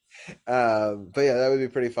 but yeah, that would be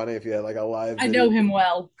pretty funny if you had like a live I video. know him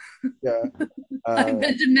well. Yeah. I've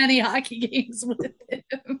been to many hockey games with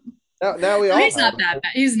him. Now we all He's have. not that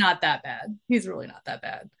bad. He's not that bad. He's really not that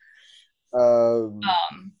bad. Um,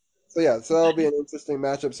 Um, so that'll be an interesting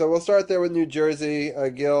matchup. So we'll start there with New Jersey,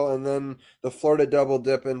 Gil, and then the Florida double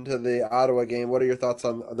dip into the Ottawa game. What are your thoughts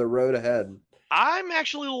on the road ahead? I'm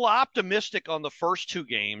actually a little optimistic on the first two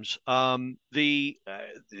games. The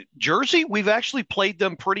Jersey, we've actually played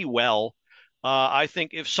them pretty well. I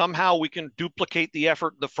think if somehow we can duplicate the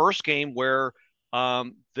effort in the first game where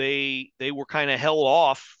they were kind of held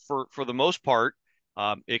off for the most part,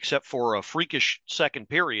 except for a freakish second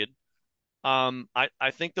period.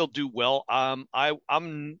 I think they'll do well. I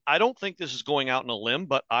don't think this is going out on a limb,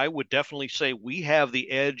 but I would definitely say we have the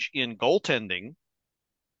edge in goaltending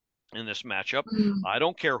in this matchup. mm, I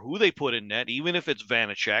don't care who they put in net, even if it's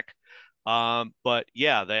Vanacek. But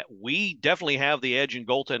yeah, that we definitely have the edge in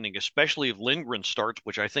goaltending, especially if Lindgren starts,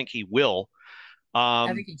 which I think he will. I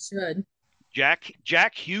Um, think he should.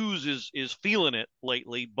 Jack Hughes is feeling it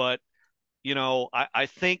lately, but I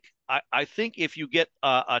think if you get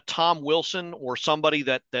a Tom Wilson or somebody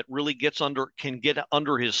that really can get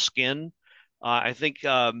under his skin, I think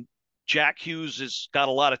Jack Hughes has got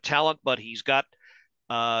a lot of talent, but he's got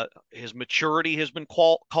his maturity has been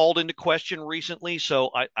called into question recently.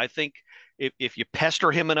 So I think if you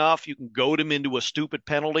pester him enough, you can goad him into a stupid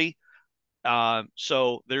penalty.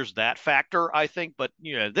 So there's that factor, I think. But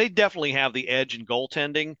they definitely have the edge in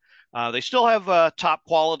goaltending. They still have top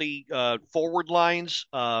quality forward lines.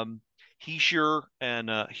 Heischer and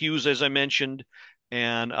Hughes, as I mentioned,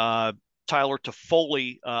 and Tyler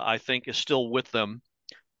Toffoli, I think, is still with them,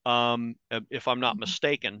 if I'm not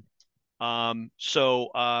mistaken.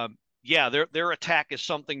 Yeah, their attack is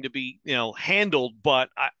something to be handled, but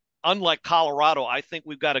unlike Colorado, I think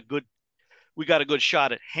we got a good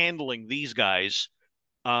shot at handling these guys,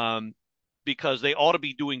 um, because they ought to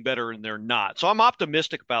be doing better and they're not. So I'm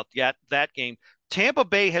optimistic about that game. Tampa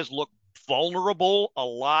Bay has looked vulnerable a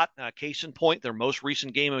lot. Case in point, their most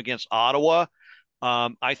recent game against Ottawa.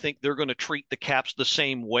 I think they're going to treat the Caps the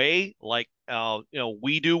same way, like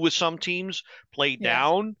we do with some teams, play Yeah.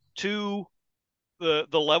 down to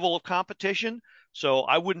the level of competition. So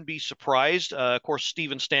I wouldn't be surprised. Of course,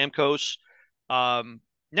 Steven Stamkos um,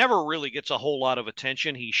 never really gets a whole lot of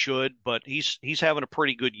attention. He should, but he's having a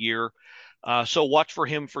pretty good year. So watch for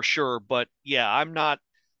him for sure. But yeah, I'm not.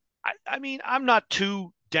 I mean, I'm not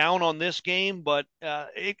too down on this game, but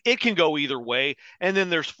it can go either way. And then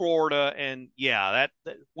there's Florida, and yeah,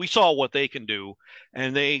 that we saw what they can do,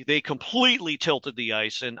 and they completely tilted the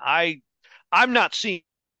ice. And I'm not seeing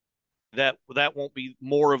that won't be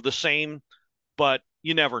more of the same, but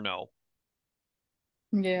you never know.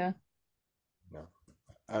 Yeah. No,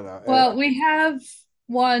 I don't know. Well, we have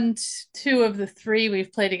won two of the three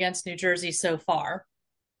we've played against New Jersey so far,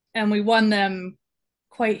 and we won them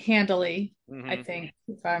quite handily, I Mm-hmm. think.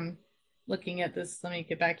 If I'm looking at this, let me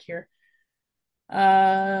get back here.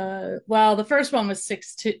 Well, the first one was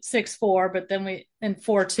 6-2, 6-4, but then we and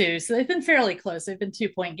 4-2. So they've been fairly close. They've been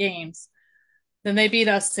 2-point games. Then they beat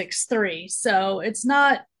us 6-3. So it's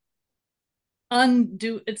not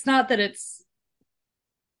it's not that it's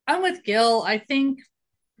I'm with Gil. I think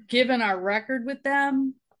given our record with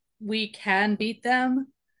them, we can beat them.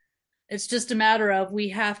 It's just a matter of we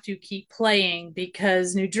have to keep playing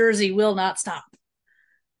because New Jersey will not stop.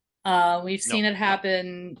 We've No. seen it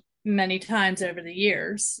happen many times over the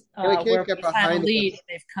years, And they where can't get we've had a behind. lead,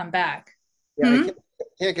 they've come back. Yeah, Hmm?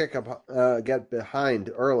 they can't get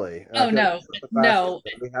behind early. I Oh feel no, like it's the no.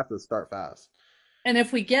 fastest, we have to start fast. And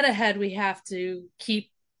if we get ahead, we have to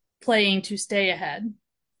keep playing to stay ahead.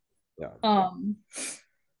 Yeah.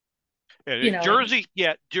 You know, Jersey,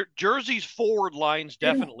 yeah, Jersey's forward lines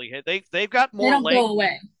definitely. They've got they more don't legs. go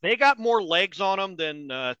away. They got more legs on them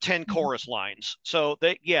than 10 chorus lines. So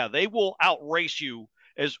they will outrace you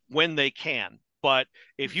as when they can. But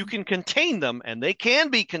if you can contain them, and they can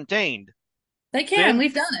be contained, They can. then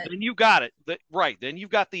We've done it. then you got it. Right. Then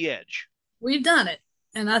you've got the edge. We've done it.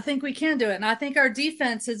 And I think we can do it. And I think our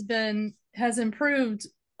defense has improved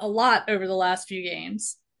a lot over the last few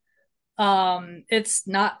games. It's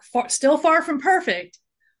not still far from perfect,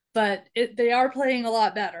 but they are playing a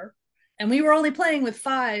lot better. And we were only playing with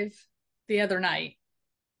 5 the other night.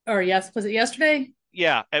 Or yes, was it yesterday?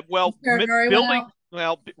 Yeah. Well, Building.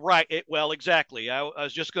 right. Exactly. I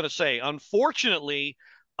was just going to say, unfortunately,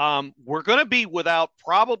 we're going to be without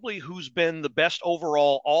probably who's been the best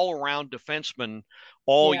overall all-around defenseman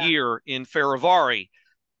all year in Faravari.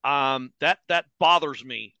 That bothers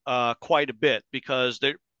me quite a bit because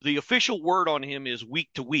the official word on him is week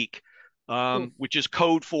to week, which is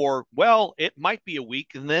code for, well, it might be a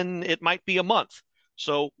week and then it might be a month.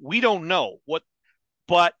 So we don't know what,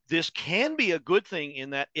 but this can be a good thing in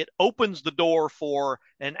that it opens the door for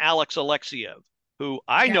an Alex Alexiev, who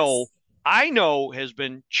I know has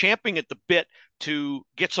been champing at the bit to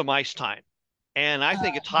get some ice time. And I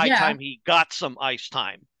think it's high time he got some ice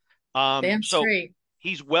time. Damn So straight.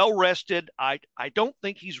 he's well rested. I don't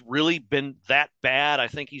think he's really been that bad. I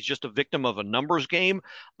think he's just a victim of a numbers game.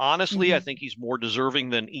 Honestly, I think he's more deserving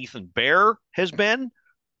than Ethan Bear has been.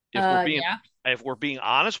 If we're being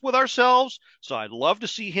honest with ourselves, so I'd love to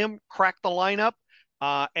see him crack the lineup.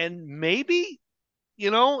 And maybe,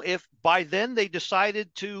 if by then they decided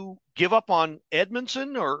to give up on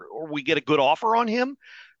Edmondson or we get a good offer on him,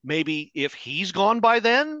 maybe if he's gone by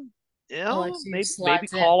then, maybe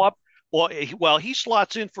call up. Well, he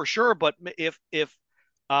slots in for sure, but if you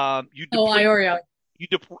Iorio. You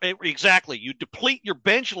deplete your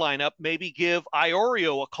bench lineup, maybe give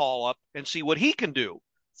Iorio a call up and see what he can do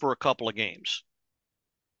for a couple of games.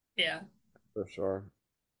 Yeah, for sure.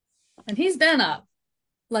 And he's been up.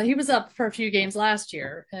 Like he was up for a few games last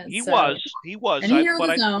year. And he was. And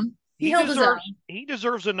he held his own. He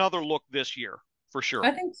deserves another look this year for sure.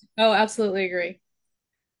 I think. Oh, absolutely agree.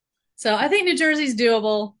 So I think New Jersey's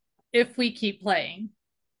doable if we keep playing.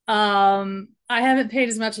 I haven't paid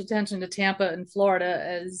as much attention to Tampa and Florida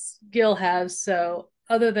as Gil has. So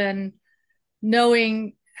other than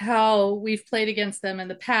knowing how we've played against them in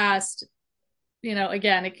the past,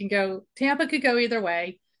 again, Tampa could go either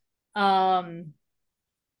way.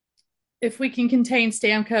 If we can contain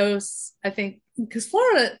Stamkos, I think, because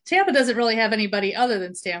Tampa doesn't really have anybody other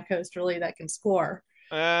than Stamkos really that can score.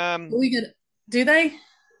 Do they?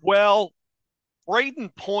 Well, Braden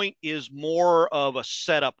Point is more of a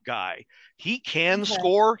setup guy. He can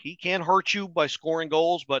score. He can hurt you by scoring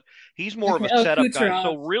goals, but he's more of a setup guy.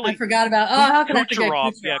 So really, I forgot about. How can Kucherov?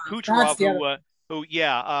 I forget Kucherov?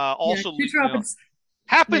 Also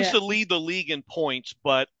happens to lead the league in points,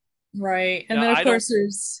 but right. And then of course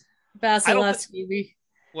there's Vasilevsky.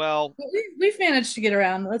 We've managed to get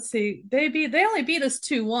around. Let's see. They only beat us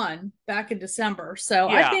 2-1 back in December. So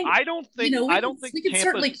I think we can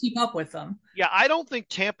certainly keep up with them. Yeah, I don't think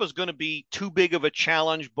Tampa's going to be too big of a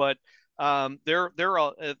challenge, but they're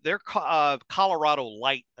Colorado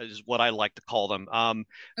light is what I like to call them.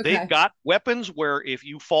 They've got weapons where if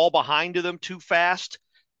you fall behind to them too fast,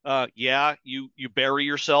 you bury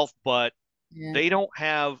yourself, but they don't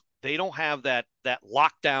have that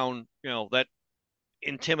lockdown, that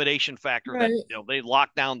intimidation factor that they lock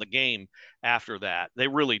down the game after that. They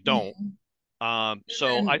really don't.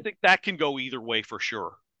 So I think that can go either way for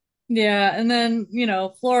sure. Yeah, and then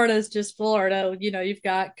Florida's just Florida. You've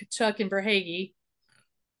got Kachuk and Verhaeghe.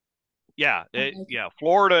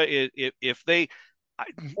 Florida is if they.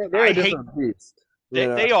 They're a different beast.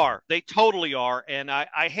 They are. They totally are. And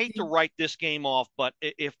I hate to write this game off, but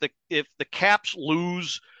if the Caps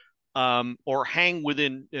lose. Or hang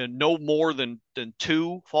within no more than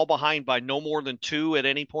two, fall behind by no more than two at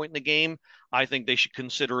any point in the game, I think they should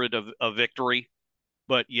consider it a victory.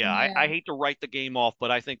 But I hate to write the game off, but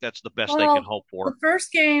I think that's the best they can hope for. The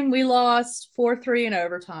first game we lost 4-3 in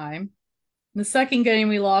overtime. The second game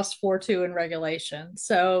we lost 4-2 in regulation.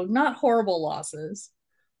 So not horrible losses.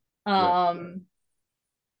 I'm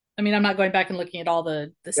not going back and looking at all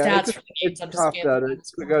the stats for the games. I'm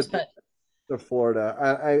just to Florida.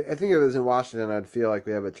 I think if it was in Washington, I'd feel like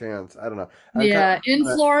we have a chance. I don't know. In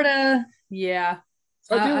Florida, I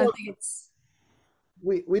think it's.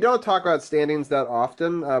 We don't talk about standings that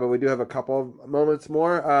often, but we do have a couple of moments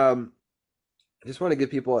more. I just want to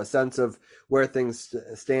give people a sense of where things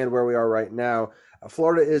stand, where we are right now.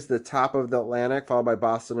 Florida is the top of the Atlantic, followed by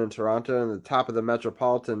Boston and Toronto. And the top of the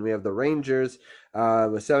Metropolitan, we have the Rangers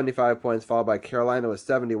with 75 points, followed by Carolina with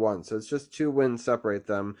 71. So it's just 2 wins separate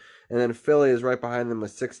them. And then Philly is right behind them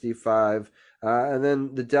with 65. And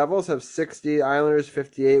then the Devils have 60, Islanders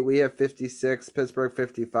 58, we have 56, Pittsburgh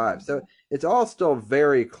 55. So it's all still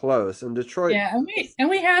very close. And Detroit, we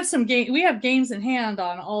have we have games in hand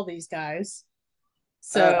on all these guys.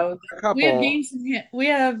 So we have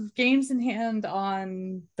games in hand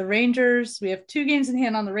on the Rangers. We have 2 games in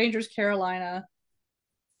hand on the Rangers, Carolina,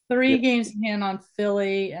 3 games in hand on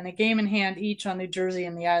Philly, and a game in hand each on New Jersey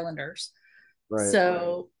and the Islanders. Right.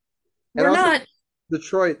 So we're not.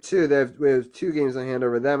 Detroit too. We have 2 games in hand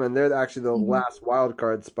over them, and they're actually the last wild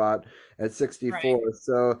card spot at 64. Right.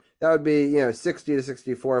 So that would be 60 to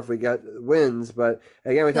 64 if we get wins. But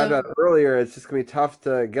again, we talked about earlier, it's just gonna be tough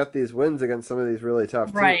to get these wins against some of these really tough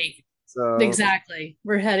teams. Right. So exactly.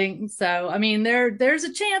 We're heading. So I mean, there's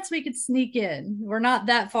a chance we could sneak in. We're not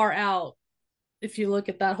that far out if you look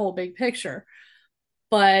at that whole big picture.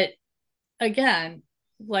 But again,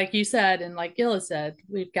 like you said, and like Gilla said,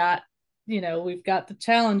 we've got the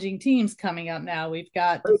challenging teams coming up now. We've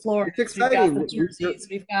got the it's Floridas, we've got the exciting. Jerseys,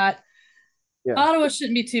 we've got Yeah. Ottawa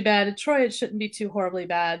shouldn't be too bad. Detroit shouldn't be too horribly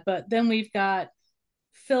bad. But then we've got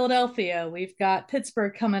Philadelphia, we've got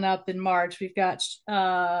Pittsburgh coming up in March. We've got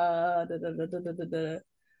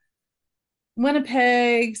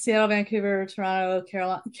Winnipeg, Seattle, Vancouver, Toronto,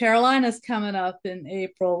 Carolina. Carolina's coming up in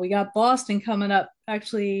April. We got Boston coming up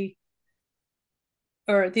actually,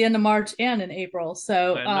 or at the end of March and in April.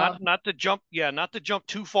 So And not to jump, not to jump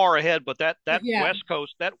too far ahead, but that yeah.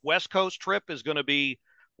 West Coast trip is going to be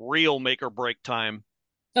real make or break time.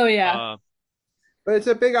 Oh yeah. But it's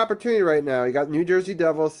a big opportunity right now. You got New Jersey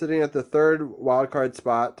Devils sitting at the third wild card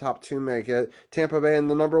spot, top two make it. Tampa Bay in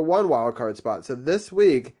the number one wild card spot. So this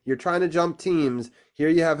week, you're trying to jump teams. Here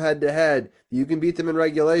you have head to head. You can beat them in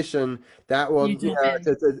regulation. That will,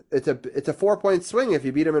 it's a 4 point swing if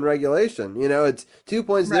you beat them in regulation. It's 2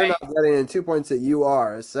 points they're Right. not getting and 2 points that you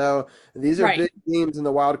are. So these are Right. big games in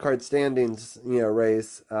the wild card standings,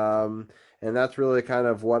 race. And that's really kind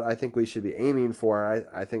of what I think we should be aiming for.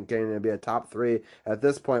 I think getting to be a top three at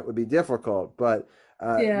this point would be difficult, but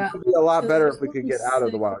Yeah. it would be a lot better There's if we could only get out of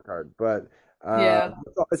the 6. wild card. But Yeah. it's So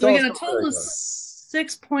we all got a still very total of close.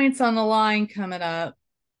 6 points on the line coming up.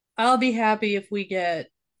 I'll be happy if we get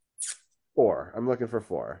 4. I'm looking for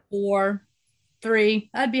 4. 4, 3.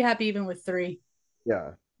 I'd be happy even with 3.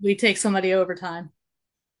 Yeah, We take somebody overtime.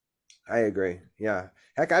 I agree. Yeah.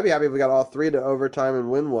 Heck, I'd be happy if we got all 3 to overtime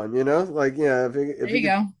and win one, Like, if There you you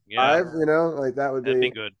get go. Yeah, 5, like that would that'd be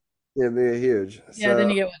be, good. it'd be huge. Yeah, So, then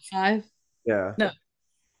you get what, 5? yeah. No.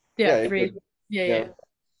 Yeah, Yeah, you 3. could- Yeah.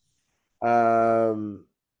 Um,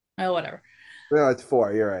 Oh, whatever. no, it's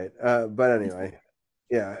 4. You're right. But anyway,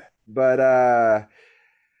 yeah. But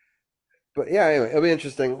yeah, anyway, it'll be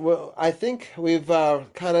interesting. Well, I think we've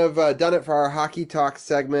kind of done it for our hockey talk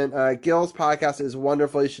segment. Gil's podcast is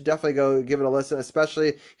wonderful. You should definitely go give it a listen,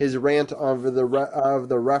 especially his rant over of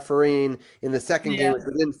the refereeing in the second game, Yeah. which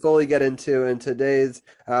we didn't fully get into in today's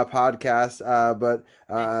podcast. But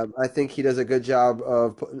I think he does a good job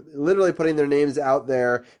of literally putting their names out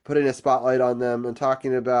there, putting a spotlight on them, and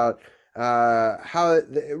talking about how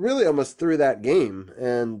it really almost threw that game.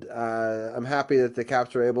 And I'm happy that the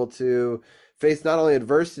Caps were able to face not only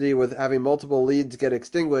adversity with having multiple leads get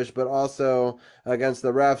extinguished, but also against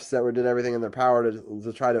the refs that did everything in their power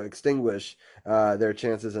to try to extinguish their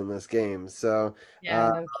chances in this game. So, Yeah,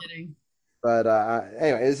 no kidding. but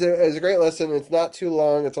anyway, it's a great listen. It's not too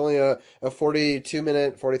long. It's only a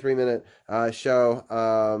 42-minute, 43-minute show.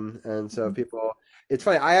 And so people, it's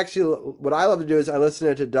funny. What I love to do is I listen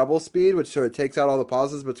to it to double speed, which sort of takes out all the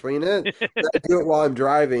pauses between it. And I do it while I'm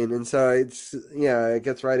driving. And so it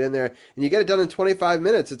gets right in there. And you get it done in 25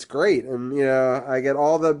 minutes. It's great. And, I get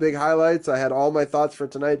all the big highlights. I had all my thoughts for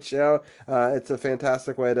tonight's show. It's a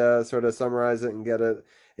fantastic way to sort of summarize it and get it.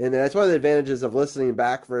 And that's one of the advantages of listening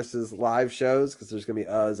back versus live shows, because there's going to be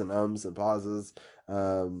uhs and ums and pauses.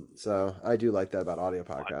 So I do like that about audio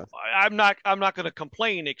podcasts. I'm not going to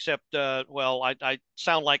complain, except I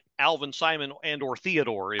sound like Alvin Simon and or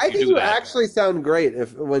Theodore if I you think do you that. actually sound great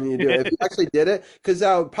when you do it. If you actually did it, because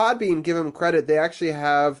Podbean, give them credit, they actually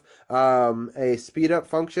have a speed up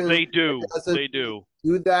function. They do.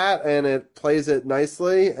 Do that, and it plays it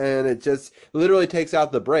nicely, and it just literally takes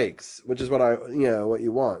out the breaks, which is what what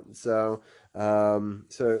you want. So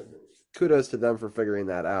kudos to them for figuring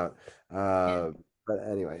that out. But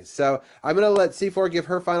anyway, so I'm gonna let C4 give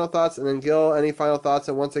her final thoughts, and then Gil, any final thoughts?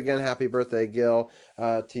 And once again, happy birthday, Gil,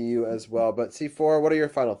 to you as well. But C4, what are your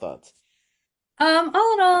final thoughts?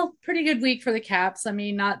 All in all, pretty good week for the Caps. I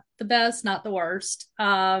mean, not the best, not the worst.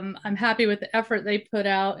 I'm happy with the effort they put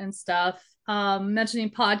out and stuff. Mentioning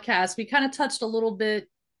podcasts, we kind of touched a little bit,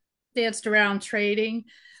 danced around trading.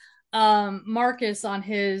 Marcus on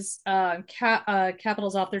his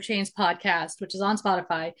Capitals Off Their Chains podcast, which is on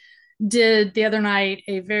Spotify, did the other night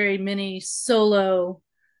a very mini solo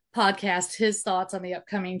podcast, his thoughts on the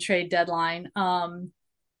upcoming trade deadline.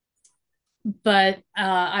 But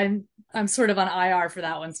I'm sort of on IR for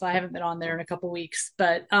that one, so I haven't been on there in a couple weeks.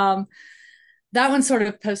 But that one sort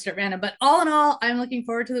of posted at random. But all in all, I'm looking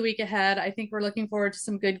forward to the week ahead. I think we're looking forward to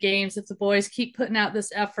some good games if the boys keep putting out this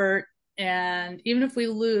effort. And even if we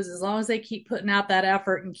lose, as long as they keep putting out that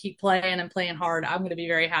effort and keep playing and playing hard, I'm going to be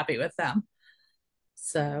very happy with them.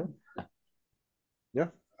 So, yeah,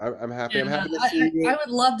 I'm happy. And, I'm happy to see you. I would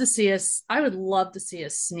love to see us. I would love to see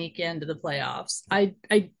us sneak into the playoffs.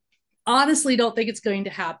 honestly don't think it's going to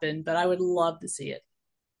happen, but I would love to see it.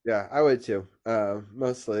 Yeah, I would too.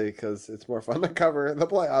 Mostly because it's more fun to cover the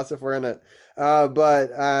playoffs if we're in it.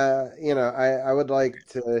 But I would like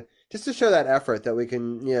to just to show that effort that we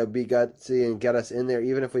can, be gutsy and get us in there,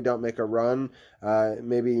 even if we don't make a run.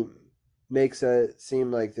 Maybe makes it seem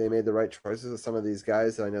like they made the right choices with some of these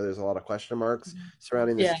guys. I know there's a lot of question marks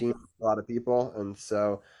surrounding this Yeah. team, a lot of people, and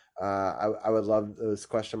so I would love those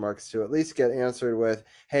question marks to at least get answered with,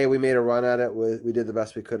 "Hey, we made a run at it. We did the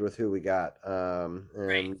best we could with who we got."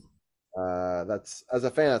 Right. And that's as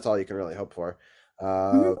a fan, that's all you can really hope for.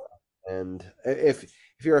 Mhm. And if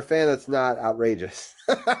you're a fan that's not outrageous,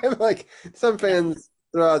 I'm like some Yeah. fans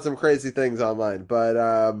throw out some crazy things online, but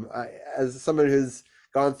as someone who's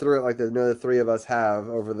gone through it like the three of us have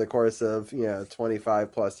over the course of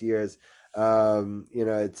 25 plus years,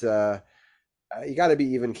 it's you got to be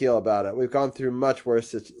even keel about it. We've gone through much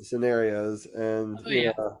worse scenarios, and Oh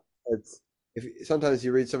yeah. it's if sometimes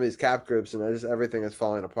you read some of these cap groups and just everything is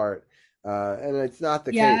falling apart, and it's not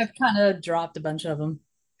the Yeah, case. I've kind of dropped a bunch of them.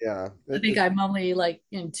 Yeah, I think I'm only like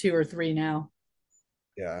in two or three now.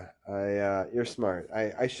 yeah. You're smart.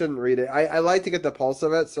 I shouldn't read it. I like to get the pulse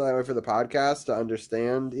of it, so I wait for the podcast to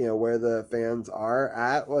understand where the fans are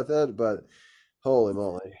at with it. But holy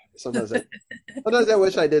moly, sometimes I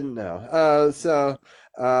wish I didn't know.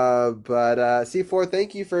 But C4,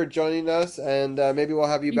 thank you for joining us, and maybe we'll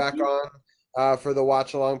have you Thank back you. on for the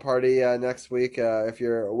watch along party next week if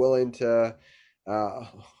you're willing to. Uh,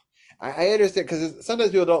 I understand because sometimes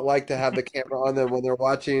people don't like to have the camera on them when they're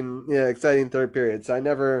watching exciting third periods. So I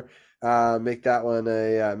never make that one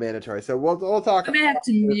a mandatory. So we'll talk. I may have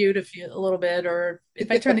to mute a little bit, or if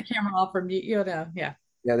I turn the camera off or mute, yeah.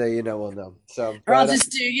 Yeah, there we'll know. So, Or I'll but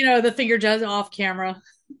just do, the finger judge off camera.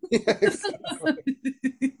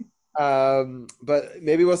 But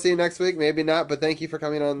maybe we'll see you next week, maybe not. But thank you for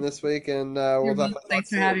coming on this week, and we'll definitely talk Thanks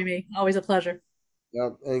for soon. having me. Always a pleasure.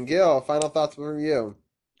 Yep. And Gil, final thoughts from you.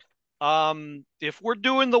 If we're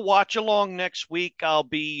doing the watch along next week, I'll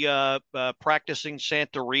be practicing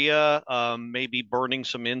Santeria, maybe burning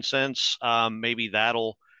some incense. Maybe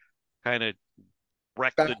that'll kind of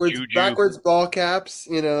wreck the juju. Backwards ball caps,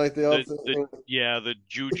 like the old. The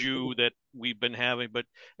juju that we've been having. But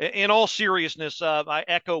in all seriousness, I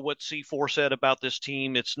echo what C4 said about this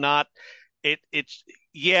team. It's not it's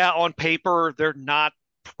on paper they're not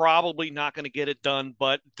probably not going to get it done,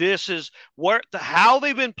 but this is how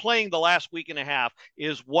they've been playing the last week and a half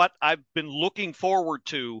is what I've been looking forward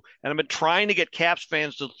to, and I've been trying to get Caps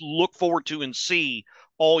fans to look forward to and see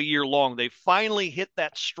all year long. They finally hit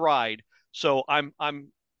that stride, so I'm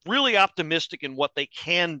really optimistic in what they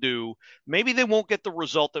can do. Maybe they won't get the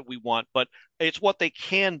result that we want, but it's what they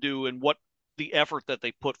can do and what the effort that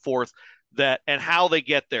they put forth that and how they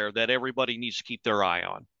get there that everybody needs to keep their eye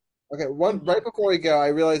on. Okay, right before we go, I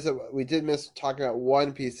realized that we did miss talking about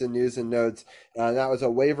one piece of news and notes. That was a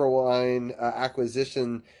waiver line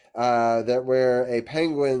acquisition that where a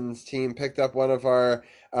Penguins team picked up one of our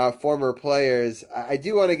former players. I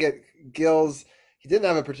do want to get Gil's. He didn't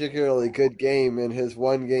have a particularly good game in his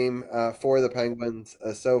one game for the Penguins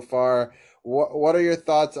so far. What are your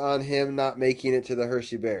thoughts on him not making it to the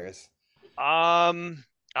Hershey Bears?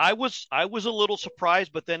 I was a little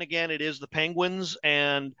surprised, but then again, it is the Penguins,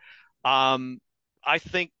 and um, I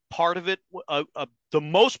think part of it, the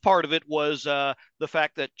most part of it, was the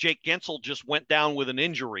fact that Jake Gensel just went down with an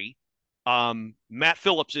injury. Matt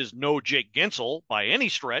Phillips is no Jake Gensel by any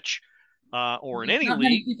stretch, or in any Not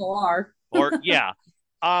many league, people are. or yeah.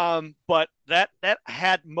 But that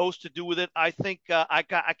had most to do with it. I think I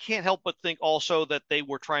can't help but think also that they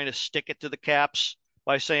were trying to stick it to the Caps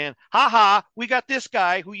by saying, "Ha ha, we got this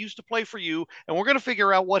guy who used to play for you, and we're going to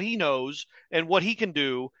figure out what he knows and what he can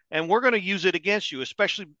do, and we're going to use it against you."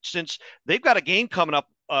 Especially since they've got a game coming up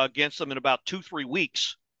against them in about 2-3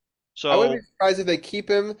 weeks. I wouldn't So be surprised if they keep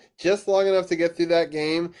him just long enough to get through that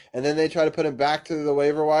game, and then they try to put him back to the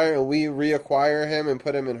waiver wire, and we reacquire him and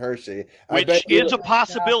put him in Hershey. I bet which you. is a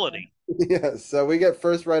possibility. Yes, so we get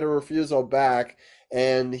first right of refusal back,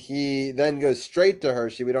 and he then goes straight to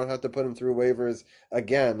Hershey. We don't have to put him through waivers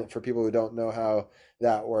again for people who don't know how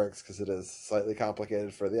that works because it is slightly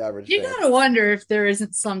complicated for the average You fan. gotta wonder if there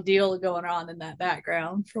isn't some deal going on in that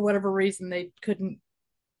background for whatever reason they couldn't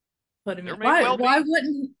put him There in. may well be.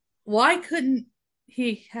 Why couldn't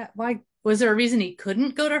he? Why was there a reason he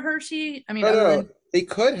couldn't go to Hershey? I mean, No, other no, than they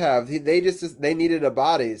could have. They needed a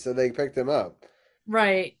body, so they picked him up.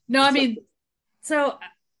 right. No, I So, mean, so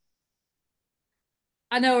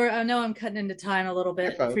I know I'm cutting into time a little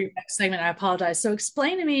you're bit fine. for your next segment. I apologize. So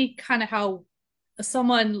explain to me kind of how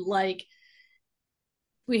someone like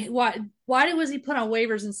why was he put on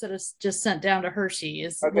waivers instead of just sent down to Hershey?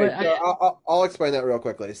 Is Okay, what so I'll explain that real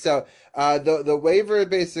quickly. So the waiver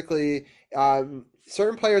basically,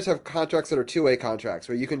 certain players have contracts that are two-way contracts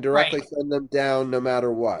where you can right, directly send them down no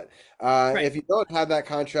matter what. right. If you don't have that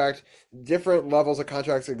contract, different levels of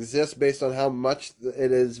contracts exist based on how much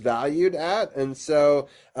it is valued at, and so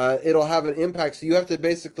it'll have an impact. So you have to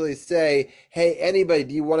basically say, "Hey, anybody,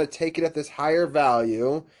 do you want to take it at this higher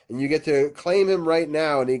value?" And you get to claim him right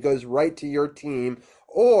now, and he goes right to your team.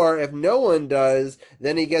 Or if no one does,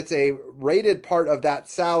 then he gets a rated part of that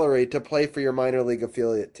salary to play for your minor league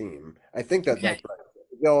affiliate team. I think that Okay. that's right.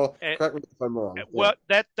 Bill, And, correct me if I'm wrong. well,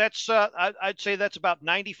 that's I'd say that's about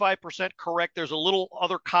 95% correct. There's a little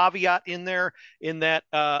other caveat in there in that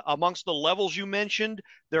amongst the levels you mentioned,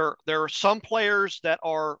 there are some players that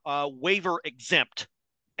are waiver exempt,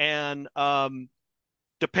 and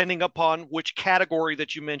depending upon which category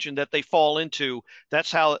that you mentioned that they fall into,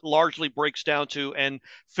 that's how it largely breaks down to. And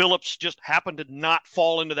Phillips just happened to not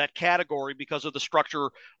fall into that category because of the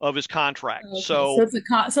structure of his contract. Okay, so So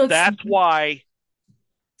it's so it's that's why,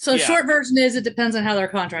 so yeah, short version is it depends on how their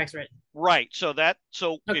contract's written. right. So Okay.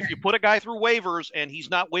 if you put a guy through waivers and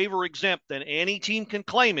he's not waiver exempt, then any team can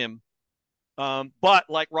claim him. But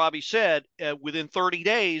like Robbie said, within 30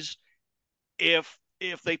 days, if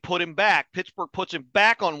they put him back, Pittsburgh puts him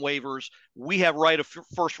back on waivers, we have right of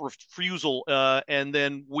first refusal, and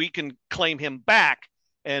then we can claim him back.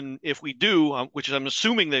 And if we do, which I'm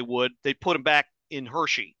assuming they would, they put him back in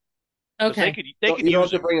Hershey because Okay. they could You don't use have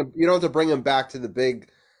to him. bring him. You don't have to bring him back to the big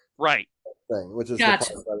Right. thing, which is the part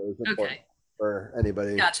Gotcha. that is important Okay. for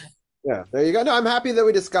anybody. Gotcha. Yeah, there you go. No, I'm happy that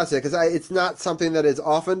we discuss it because it's not something that is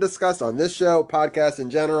often discussed on this show, podcast in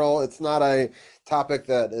general. It's not a topic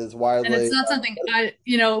that is And it's widely. not something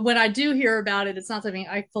when I do hear about it, it's not something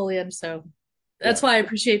I fully am. So Yeah. that's why I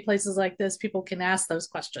appreciate places like this. People can ask those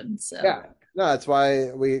questions. So Yeah, no, that's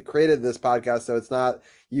why we created this podcast. So it's not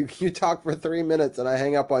you talk for 3 minutes and I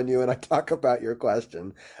hang up on you and I talk about your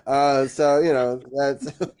question. So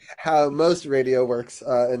that's how most radio works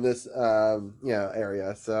in this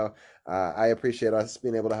area. So I appreciate us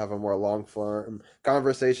being able to have a more long form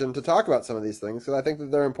conversation to talk about some of these things because I think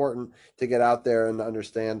that they're important to get out there and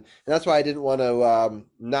understand. And that's why I didn't want to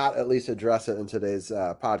not at least address it in today's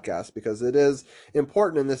podcast because it is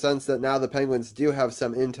important in the sense that now the Penguins do have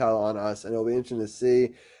some intel on us, and it'll be interesting to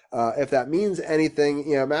see if that means anything.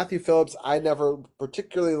 Matthew Phillips, I never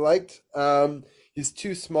particularly liked. He's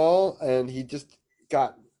too small, and he just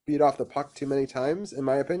got beat off the puck too many times, in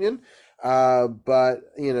my opinion. But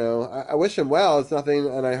I wish him well. It's nothing,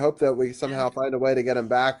 and I hope that we somehow find a way to get him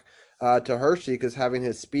back to Hershey because having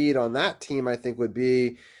his speed on that team, I think, would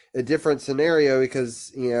be a different scenario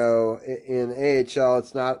because in AHL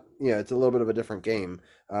it's not it's a little bit of a different game.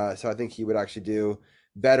 So I think he would actually do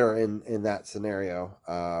better in that scenario.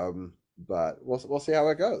 But we'll see how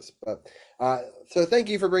it goes. But so thank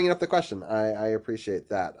you for bringing up the question. I appreciate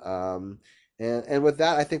that. And with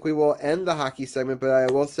that, I think we will end the hockey segment. But I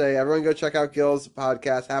will say, everyone go check out Gil's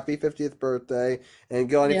podcast. Happy 50th birthday! And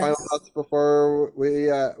Gil, any final yes. thoughts before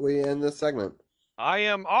we end this segment? I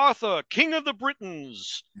am Arthur, King of the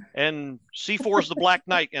Britons, and C4 is the Black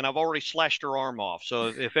Knight, and I've already slashed her arm off. So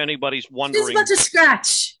if anybody's Just wondering, much a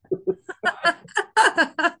scratch.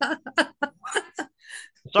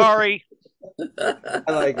 sorry,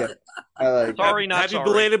 I like it. I like it. sorry, not Happy sorry.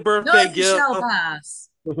 belated No, birthday, you Gil. shall pass.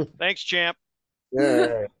 Thanks, champ.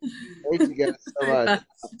 Yeah. Thank you guys so much.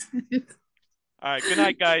 All right, good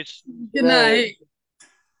night, guys. Good night.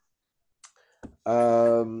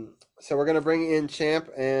 So we're gonna bring in Champ,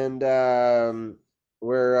 and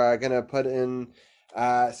we're gonna put in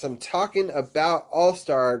some talking about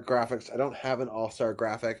All-Star graphics. I don't have an All-Star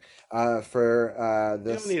graphic for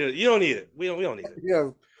this. You don't need it. We don't need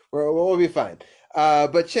it. We'll be fine.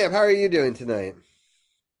 But Champ, how are you doing tonight?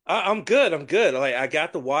 I'm good. I'm good. Like I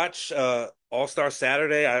got to watch All-Star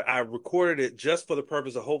Saturday. I recorded it just for the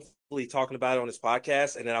purpose of hopefully talking about it on this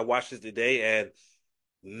podcast, and then I watched it today, and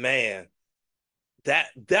man,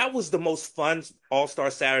 that was the most fun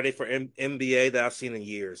All-Star Saturday for NBA that I've seen in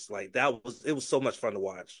years. Like it was so much fun to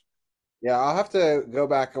watch. Yeah, I'll have to go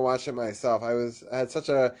back and watch it myself. I had such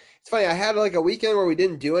a, it's funny, I had like a weekend where we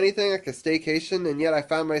didn't do anything, like a staycation, and yet I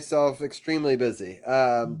found myself extremely busy.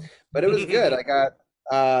 But it was good. I got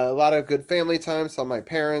a lot of good family time, saw my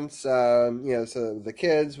parents, so the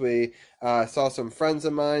kids, we saw some friends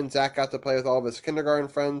of mine. Zach got to play with all of his kindergarten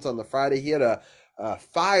friends on the Friday. He had a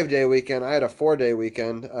 5-day weekend. I had a 4-day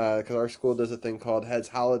weekend because our school does a thing called Heads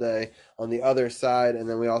Holiday on the other side, and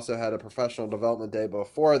then we also had a professional development day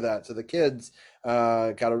before that. So the kids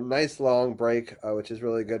got a nice long break, which is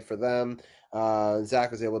really good for them.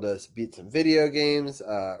 Zach was able to beat some video games,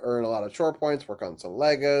 earn a lot of chore points, work on some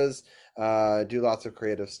Legos, do lots of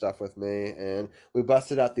creative stuff with me. And we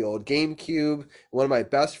busted out the old GameCube. One of my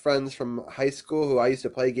best friends from high school, who I used to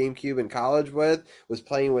play GameCube in college with, was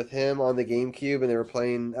playing with him on the GameCube, and they were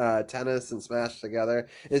playing tennis and Smash together.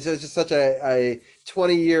 And so it's just such a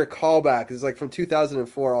 20-year callback. It's like from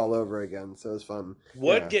 2004 all over again. So it was fun.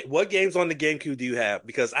 What games on the GameCube do you have?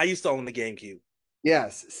 Because I used to own the GameCube.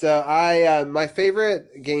 Yes. So my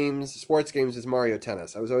favorite games, sports games, is Mario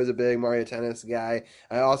Tennis. I was always a big Mario Tennis guy.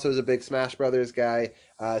 I also was a big Smash Brothers guy.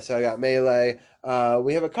 So I got Melee.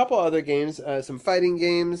 We have a couple other games, some fighting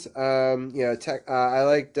games. I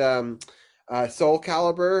liked Soul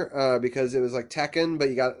Calibur because it was like Tekken, but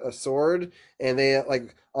you got a sword. And they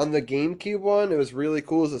like on the GameCube one, it was really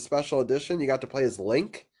cool as a special edition. You got to play as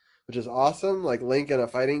Link, which is awesome. Like Link in a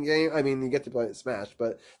fighting game. I mean, you get to play it Smash,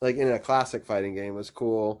 but like in a classic fighting game was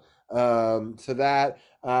cool. So that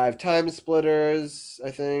I have Time Splitters,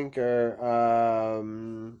 I think, or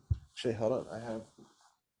actually, hold on, I have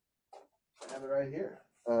it right here.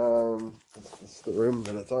 It's the room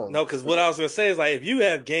that it's on. No, because what I was going to say is like, if you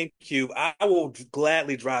have GameCube, I will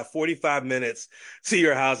gladly drive 45 minutes to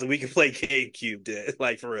your house and we can play GameCube,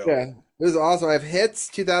 like for real. Yeah, it was awesome. I have Hits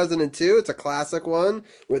 2002. It's a classic one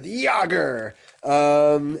with Yager.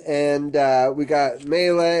 And we got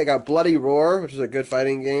Melee. I got Bloody Roar, which is a good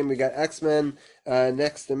fighting game. We got X-Men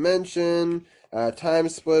Next Dimension, Time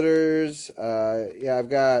Splitters. I've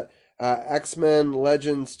got X-Men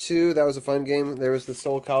Legends 2. That was a fun game. There was the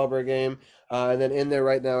Soul Calibur game. And then in there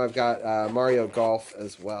right now, I've got Mario Golf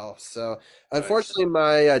as well. So unfortunately,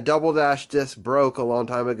 my Double Dash disc broke a long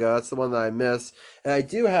time ago. That's the one that I miss. And I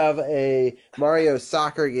do have a Mario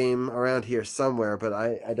soccer game around here somewhere, but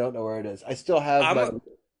I don't know where it is. I still have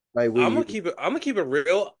my Wii. I'm gonna keep it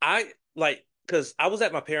real. Because I was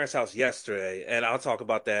at my parents' house yesterday, and I'll talk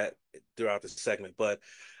about that throughout this segment. But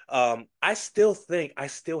I still think I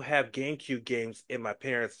still have GameCube games in my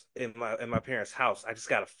parents' house. I just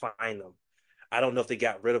gotta find them. I don't know if they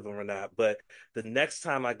got rid of them or not, but the next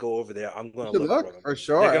time I go over there, I'm going to look for them. For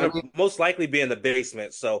sure. They're going to most likely be in the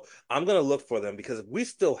basement, so I'm going to look for them because if we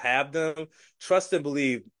still have them, trust and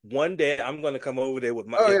believe, one day I'm going to come over there with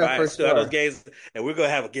my still have those games, and we're going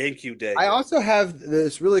to have a GameCube day. I also have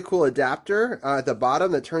this really cool adapter at the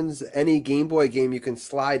bottom that turns any Game Boy game you can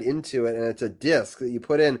slide into it, and it's a disc that you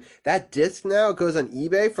put in. That disc now goes on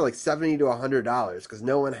eBay for like $70 to $100 because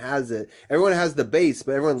no one has it. Everyone has the base,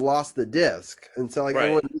 but everyone lost the disc. And so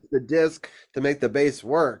everyone used the disc to make the base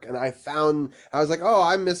work. And I was like, oh,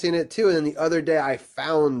 I'm missing it too. And then the other day I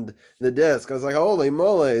found the disc. I was like, holy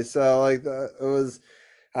moly. So it was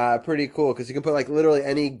pretty cool because you can put like literally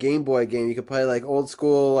any Game Boy game. You can play like old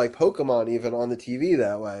school like Pokemon even on the TV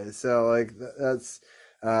that way. So that's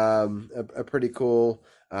a pretty cool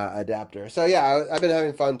adapter. So yeah, I've been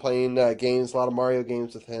having fun playing games, a lot of Mario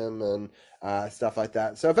games with him and stuff like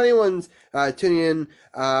that. So if anyone's tuning in,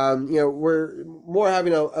 we're more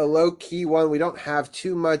having a low key one. We don't have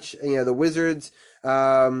too much. The Wizards,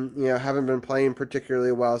 haven't been playing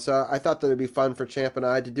particularly well. So I thought that it'd be fun for Champ and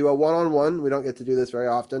I to do a one-on-one. We don't get to do this very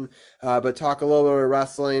often, but talk a little bit of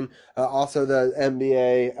wrestling. Also the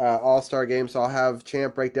NBA All-Star Game. So I'll have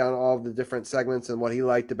Champ break down all of the different segments and what he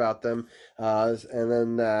liked about them, and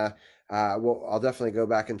then. I'll definitely go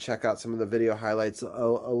back and check out some of the video highlights a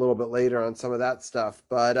little bit later on some of that stuff.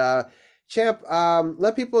 But Champ,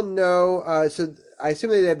 let people know. So I assume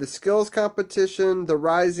they have the skills competition, the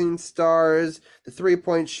rising stars, the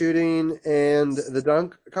 3-point shooting, and the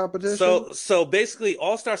dunk competition. So basically,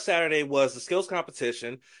 All Star Saturday was the skills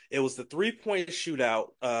competition. It was the 3-point shootout.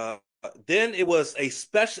 Then it was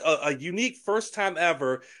a unique first time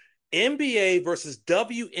ever NBA versus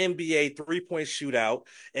WNBA 3-point shootout,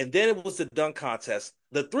 and then it was the dunk contest.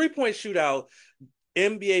 The 3-point shootout,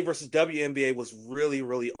 NBA versus WNBA, was really,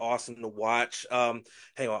 really awesome to watch. Hang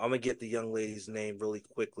on, I'm gonna get the young lady's name really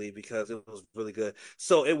quickly because it was really good.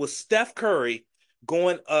 So it was Steph Curry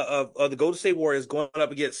going of the Golden State Warriors going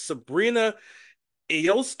up against Sabrina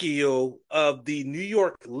Ioskio of the New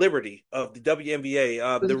York Liberty of the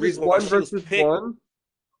WNBA. The reason why she was picked.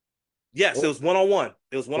 Yes, it was one-on-one.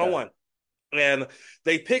 It was one-on-one. And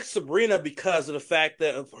they picked Sabrina because of the fact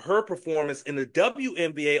that of her performance in the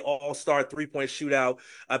WNBA All-Star 3-point shootout,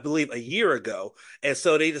 I believe, a year ago. And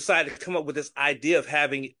so they decided to come up with this idea of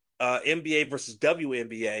having NBA versus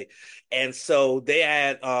WNBA. And so they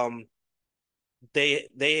had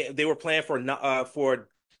they were playing for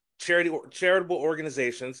charitable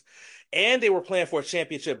organizations, and they were playing for a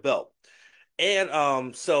championship belt.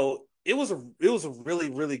 And so it was a really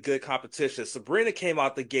really good competition. Sabrina came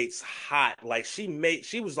out the gates hot. Like she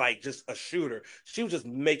was like just a shooter. She was just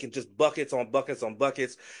making just buckets on buckets on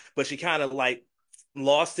buckets, but she kind of like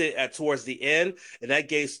lost it at towards the end, and that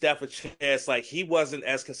gave Steph a chance. Like he wasn't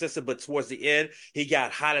as consistent, but towards the end, he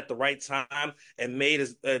got hot at the right time and made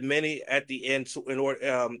as many at the end in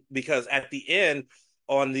order because at the end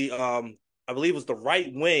on the I believe it was the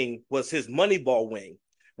right wing was his money ball wing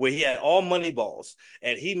where he had all money balls,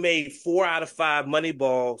 and he made 4 out of 5 money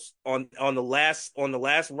balls on the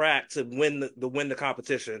last rack to win the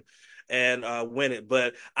competition and win it.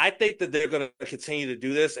 But I think that they're going to continue to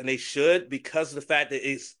do this, and they should, because of the fact that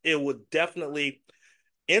it would definitely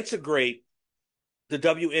integrate the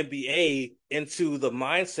WNBA into the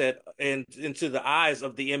mindset and into the eyes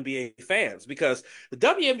of the NBA fans, because the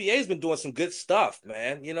WNBA has been doing some good stuff,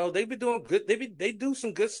 man. You know, they've been doing good. They do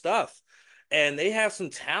some good stuff, and they have some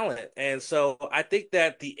talent. And so I think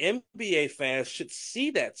that the NBA fans should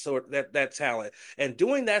see that talent, and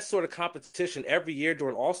doing that sort of competition every year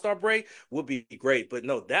during All-Star break would be great. But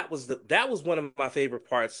no, that was one of my favorite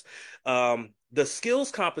parts. The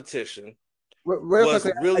skills competition Real was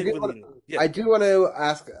quickly, really really yeah. I do want to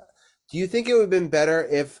ask, do you think it would have been better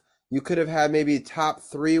if you could have had maybe top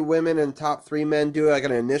 3 women and top 3 men do like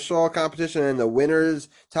an initial competition and the winners,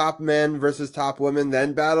 top men versus top women,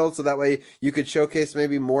 then battle, so that way you could showcase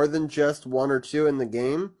maybe more than just one or two in the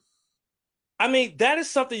game? I mean, that is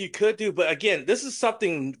something you could do, but again, this is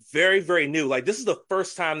something very, very new. Like this is the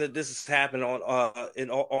first time that this has happened on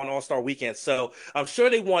All-Star Weekend. So I'm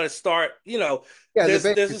sure they want to start. You know, Yeah, the there's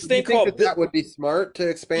basics. this Do you thing think that called that would be smart to you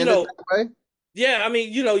expand it know that way? yeah. I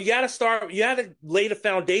mean, you know, you got to lay the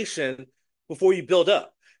foundation before you build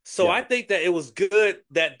up. So Yeah. I think that it was good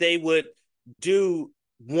that they would do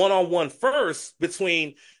one-on-one first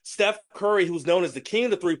between Steph Curry, who's known as the king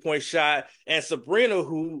of the three-point shot, and Sabrina,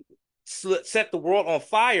 who set the world on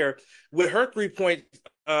fire with her three-point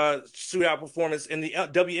shootout performance in the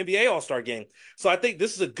WNBA All-Star game. So I think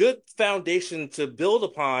this is a good foundation to build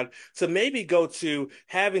upon to maybe go to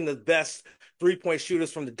having the best three-point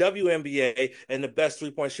shooters from the WNBA and the best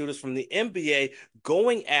three-point shooters from the NBA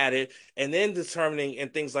going at it and then determining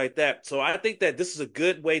and things like that. So I think that this is a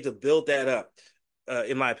good way to build that up,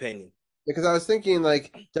 in my opinion. Because I was thinking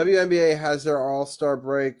like WNBA has their All-Star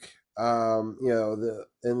break, the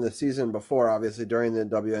in the season before, obviously during the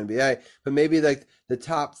WNBA, but maybe like the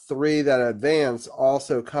top 3 that advance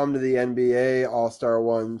also come to the NBA All-Star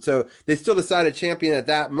one. So they still decide a champion at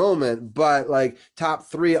that moment, but like top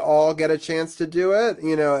 3 all get a chance to do it,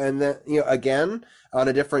 and then again on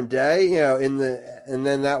a different day, and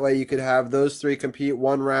then that way you could have those 3 compete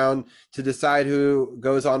one round to decide who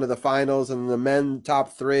goes on to the finals, and the men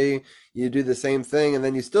top 3 you do the same thing, and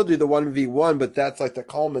then you still do the 1v1, but that's like the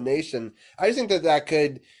culmination. I just think that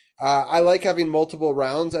could. I like having multiple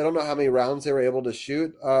rounds. I don't know how many rounds they were able to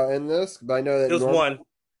shoot in this, but I know that It was one.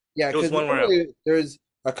 yeah, It was because one round. normally there's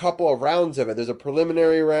a couple of rounds of it. There's a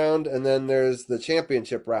preliminary round, and then there's the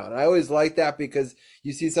championship round. I always like that because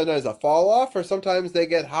you see sometimes a fall off, or sometimes they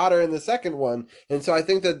get hotter in the second one. And so I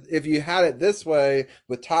think that if you had it this way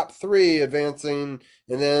with top 3 advancing,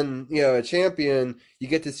 and then a champion, you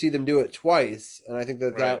get to see them do it twice. And I think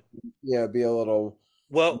that Right. be a little.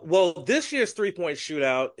 Well, this year's three-point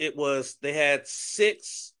shootout, it was they had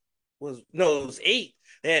six was no, it was eight.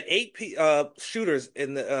 They had eight shooters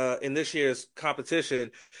in this year's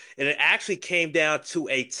competition, and it actually came down to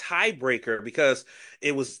a tiebreaker because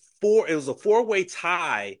it was a four-way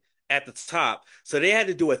tie at the top. So they had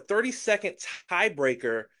to do a 30-second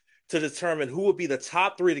tiebreaker to determine who would be the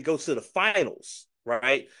top 3 to go to the finals,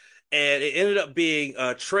 right? And it ended up being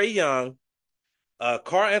Trae Young,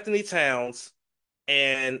 Karl Anthony Towns,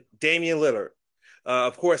 and Damian Lillard.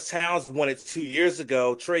 Of course, Towns won it 2 years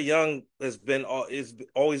ago. Trae Young is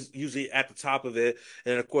always usually at the top of it,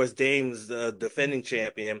 and of course, Dame's the defending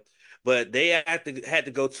champion. But they had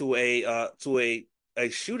to go to a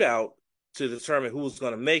shootout to determine who was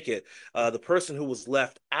going to make it. The person who was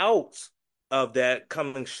left out of that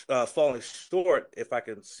falling short, if I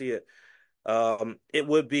can see it, it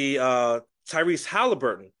would be Tyrese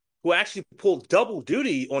Halliburton, who actually pulled double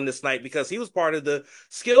duty on this night because he was part of the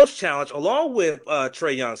skills challenge along with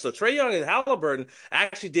Trae Young. So Trae Young and Halliburton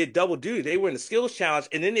actually did double duty. They were in the skills challenge,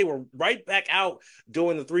 and then they were right back out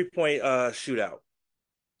doing the three-point shootout.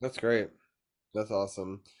 That's great. That's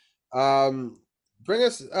awesome. Bring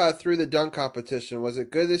us through the dunk competition. Was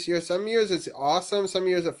it good this year? Some years it's awesome. Some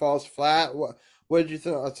years it falls flat. What did you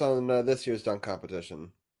think on this year's dunk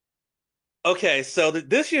competition? Okay, so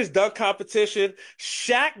this year's dunk competition,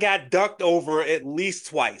 Shaq got dunked over at least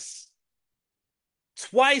twice.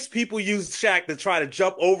 twice people used Shaq to try to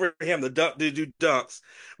jump over him to do dunks,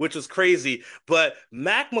 which was crazy. But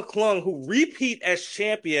Mac McClung, who repeat as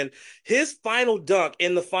champion, his final dunk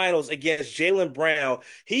in the finals against Jaylen Brown,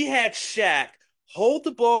 he had Shaq hold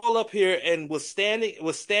the ball up here and was standing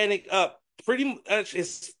up pretty much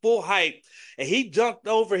his full height, and he jumped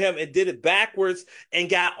over him and did it backwards and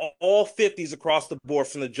got all 50s across the board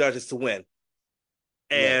from the judges to win.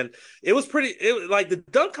 And it was like the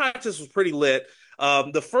dunk contest was pretty lit.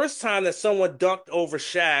 The first time that someone dunked over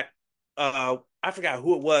Shaq, I forgot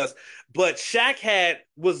who it was, but Shaq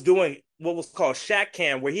was doing what was called Shaq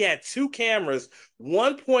Cam, where he had two cameras,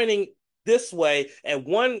 one pointing this way and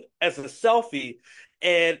one as a selfie.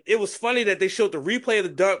 And it was funny that they showed the replay of the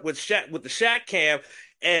dunk with the Shaq Cam,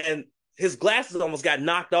 and his glasses almost got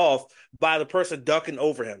knocked off by the person dunking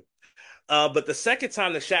over him. But the second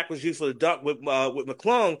time that Shaq was used for the dunk with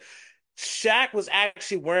McClung, Shaq was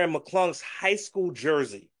actually wearing McClung's high school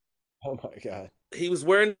jersey. Oh my God. He was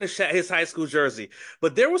wearing his high school jersey.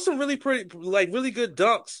 But there was some really really good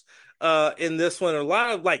dunks in this one. A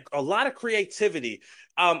lot of creativity.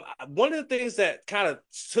 One of the things that kind of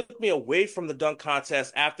took me away from the dunk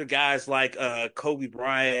contest after guys like Kobe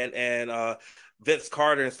Bryant and Vince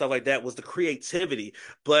Carter and stuff like that was the creativity.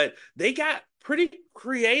 But they got pretty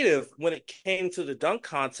creative when it came to the dunk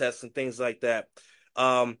contest and things like that.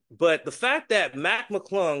 But the fact that Mac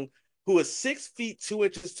McClung, who is 6 feet 2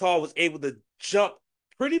 inches tall, was able to jump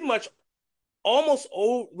pretty much almost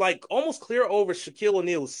clear over Shaquille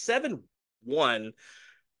O'Neal, 7'1",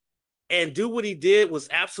 and do what he did was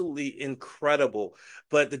absolutely incredible.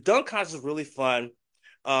 But the dunk contest is really fun.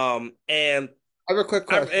 And I have a quick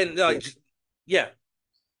question. Yeah.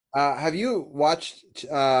 Have you watched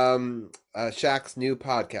Shaq's new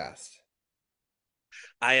podcast?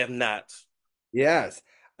 I have not. Yes.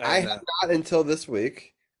 I have not until this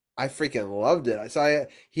week. I freaking loved it.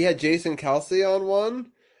 He had Jason Kelsey on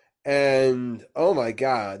one, and oh my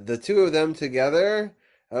God, the two of them together,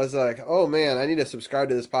 I was like, oh man, I need to subscribe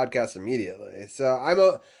to this podcast immediately.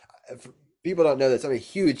 So people don't know this, I'm a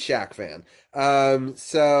huge Shaq fan. I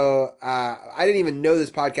didn't even know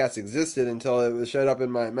this podcast existed until it showed up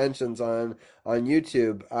in my mentions on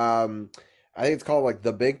YouTube. I think it's called like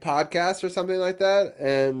The Big Podcast or something like that.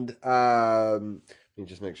 And let me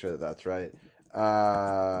just make sure that that's right.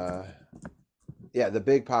 Yeah, The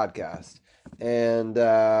Big Podcast. And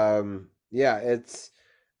yeah, it's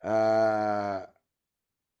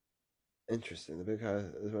interesting. The Big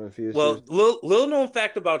Podcast is one of the few. Well, little known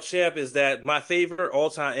fact about Champ is that my favorite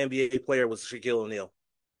all-time NBA player was Shaquille O'Neal.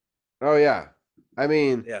 Oh yeah. I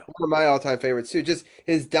mean, yeah, one of my all-time favorites too. Just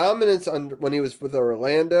his dominance when he was with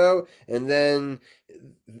Orlando, and then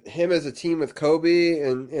him as a team with Kobe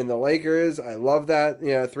and the Lakers. I love that.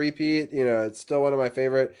 Three-peat. It's still one of my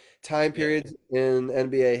favorite time periods in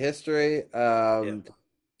NBA history. And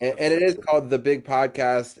it is called The Big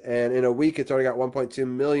Podcast, and in a week it's already got 1.2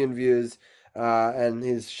 million views, and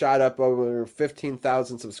he's shot up over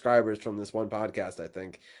 15,000 subscribers from this one podcast, I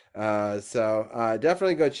think. So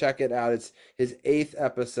definitely go check it out. It's his 8th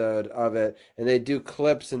episode of it, and they do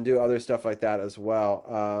clips and do other stuff like that as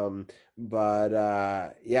well.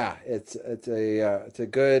 Yeah, it's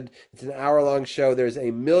an hour-long show. There's a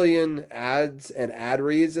million ads and ad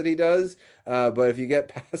reads that he does. But if you get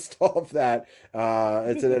past all of that,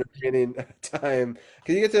 it's an entertaining time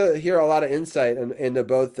because you get to hear a lot of insight into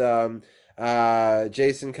both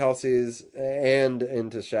Jason Kelsey's and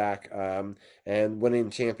into Shaq, and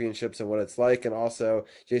winning championships and what it's like. And also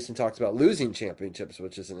Jason talks about losing championships,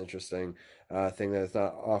 which is an interesting thing that is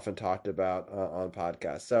not often talked about on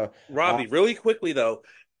podcasts. So Robbie, really quickly though,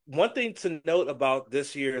 one thing to note about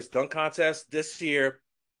this year's dunk contest, this year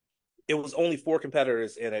it was only 4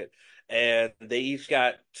 competitors in it, and they each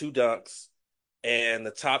got 2 dunks, and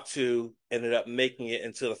the top 2 ended up making it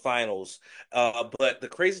into the finals. But the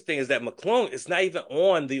crazy thing is that McClung is not even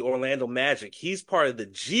on the Orlando Magic. He's part of the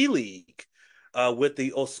G League with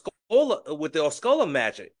the Oscola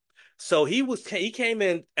Magic. So he came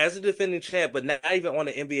in as a defending champ, but not even on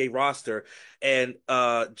the NBA roster. And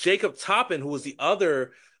Jacob Toppin, who was the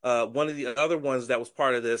other one of the other ones that was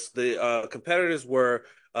part of this, the competitors were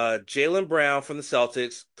Jaylen Brown from the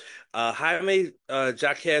Celtics, Jaime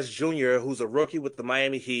Jaquez Jr., who's a rookie with the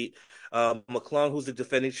Miami Heat, McClung, who's the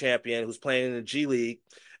defending champion, who's playing in the G League,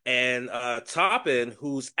 and Toppin,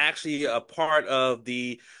 who's actually a part of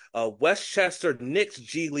the Westchester Knicks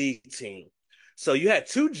G League team. So you had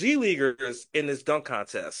 2 G Leaguers in this dunk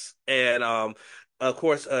contest. And of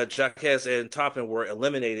course, Jaquez and Toppin were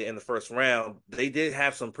eliminated in the first round. They did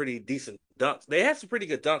have some pretty decent dunks. They had some pretty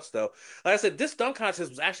good dunks, though. Like I said, this dunk contest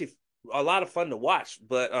was actually a lot of fun to watch.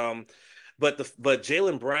 But but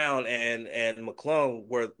Jaylen Brown and McClung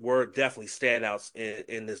were definitely standouts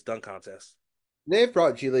in this dunk contest. They've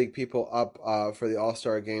brought G League people up for the All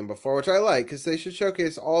Star game before, which I like because they should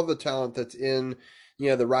showcase all the talent that's in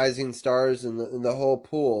the rising stars and the whole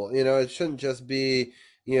pool. It shouldn't just be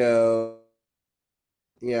you know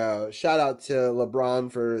shout out to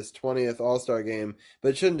LeBron for his 20th All Star game, but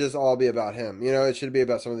it shouldn't just all be about him. It should be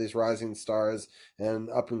about some of these rising stars and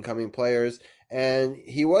up and coming players. And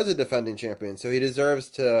he was a defending champion, so he deserves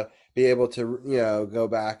to be able to, go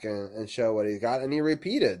back and show what he's got. And he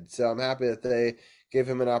repeated. So I'm happy that they give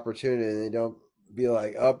him an opportunity and they don't be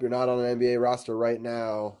like, oh, you're not on an NBA roster right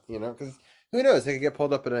now, because who knows? They could get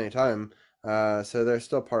pulled up at any time. So they're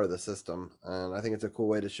still part of the system. And I think it's a cool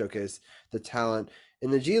way to showcase the talent in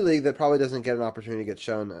the G League that probably doesn't get an opportunity to get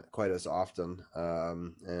shown quite as often.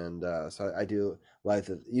 So I do like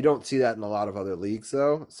that. You don't see that in a lot of other leagues,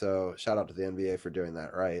 though. So shout out to the NBA for doing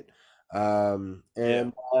that right.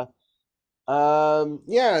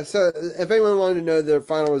 Yeah. So if anyone wanted to know the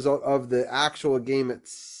final result of the actual game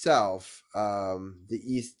itself, the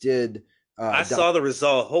East did. I saw the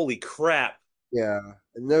result. Holy crap! Yeah,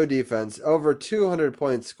 no defense. Over 200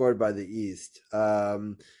 points scored by the East.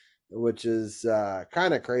 Which is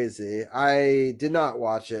kind of crazy. I did not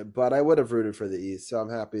watch it, but I would have rooted for the East, so I'm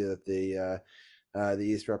happy that the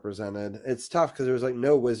East represented. It's tough because there's like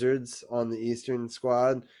no Wizards on the Eastern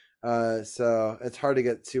squad, so it's hard to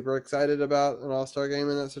get super excited about an All-Star game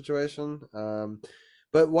in that situation.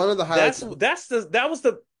 But one of the highlights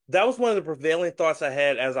that was one of the prevailing thoughts I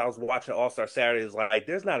had as I was watching All-Star Saturday. Is like,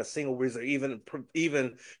 there's not a single Wizard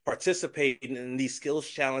even participating in these skills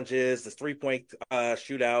challenges, the 3-point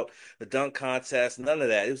shootout, the dunk contest, none of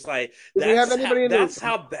that. It was like that's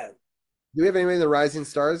how bad. Do we have anybody in the Rising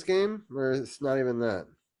Stars game, or it's not even that?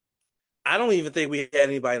 I don't even think we had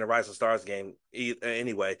anybody in the Rising Stars game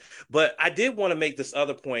anyway. But I did want to make this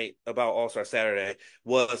other point about All-Star Saturday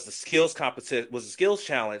was the skills competition, was the skills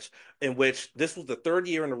challenge, in which this was the third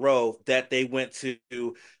year in a row that they went to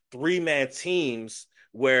 3-man teams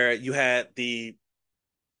where you had the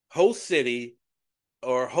host city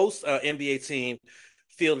or host NBA team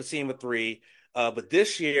field a team of 3. But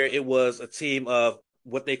this year it was a team of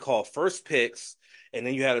what they call first picks, and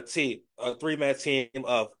then you had a 3-man team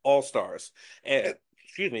of all-stars. And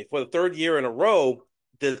excuse me, for the third year in a row,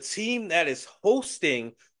 the team that is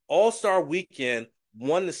hosting All-Star Weekend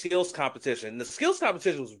won the skills competition. The skills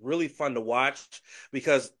competition was really fun to watch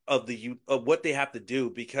because of what they have to do,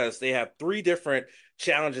 because they have 3 different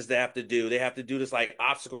challenges they have to do. They have to do this like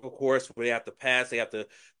obstacle course where they have to pass, they have to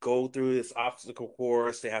go through this obstacle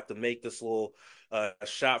course, they have to make this little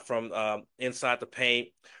shot from inside the paint.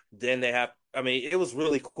 Then it was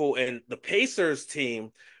really cool. And the Pacers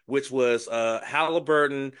team, which was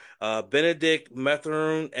Halliburton, Benedict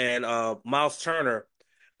Mathurin, and Miles Turner,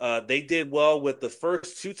 they did well with the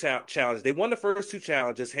first 2 challenges. They won the first 2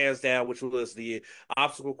 challenges hands down, which was the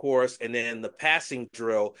obstacle course and then the passing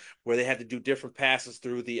drill, where they had to do different passes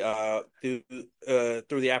through the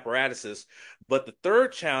apparatuses. But the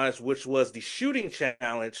third challenge, which was the shooting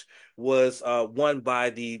challenge, was won by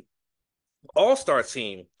the All-Star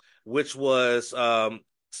team, which was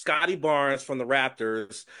Scotty Barnes from the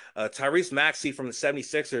Raptors, Tyrese Maxey from the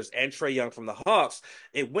 76ers, and Trae Young from the Hawks.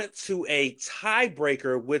 It went to a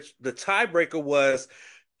tiebreaker, which the tiebreaker was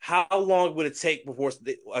how long would it take before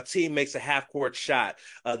a team makes a half-court shot.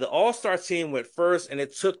 The All-Star team went first, and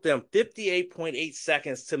it took them 58.8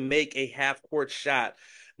 seconds to make a half-court shot.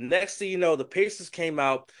 Next thing you know, the Pacers came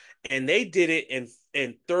out, and they did it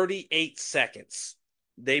in 38 seconds.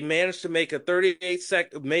 They managed to make a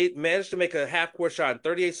half court shot in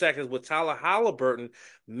 38 seconds with Tyler Halliburton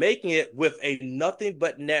making it with a nothing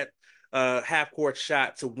but net half court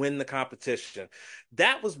shot to win the competition.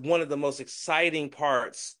 That was one of the most exciting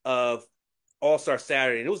parts of All-Star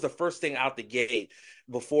Saturday. And it was the first thing out the gate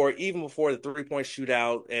before the 3-point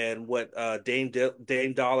shootout and what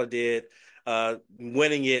Dame Dollar did,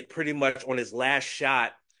 winning it pretty much on his last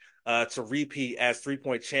shot. To repeat as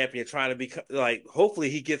 3-point champion, trying to be like, hopefully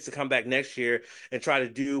he gets to come back next year and try to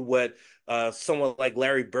do what someone like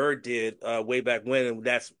Larry Bird did way back when, and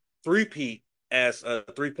that's repeat as a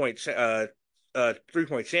 3-point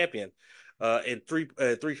champion in three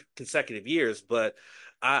consecutive years. But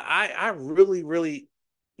I really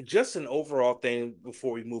just an overall thing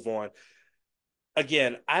before we move on.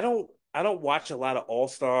 Again, I don't watch a lot of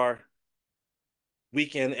All-Star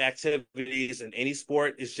weekend activities in any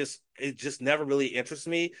sport. It just never really interests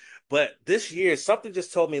me. But this year, something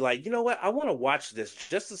just told me, like, you know what, I want to watch this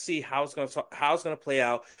just to see how it's going to play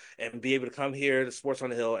out and be able to come here to Sports on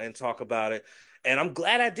the Hill and talk about it. And I'm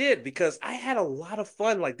glad I did because I had a lot of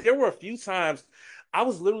fun. Like there were a few times I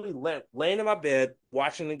was literally laying in my bed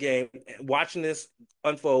watching the game, watching this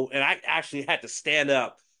unfold, and I actually had to stand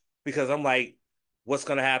up because I'm like, what's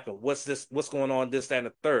going to happen? What's this? What's going on? This, that, and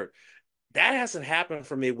the third. That hasn't happened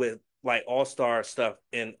for me with like all-star stuff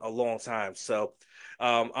in a long time. So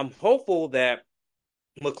I'm hopeful that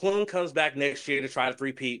McClung comes back next year to try to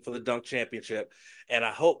three-peat for the dunk championship. And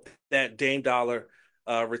I hope that Dame Dollar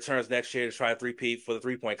returns next year to try to three-peat for the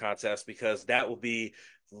three-point contest, because that will be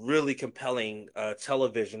really compelling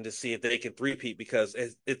television to see if they can three-peat, because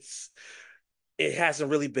it hasn't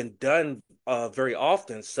really been done very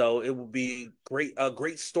often. So it will be a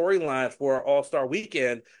great storyline for All-Star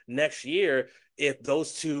Weekend next year if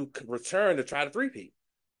those two can return to try to three-peat.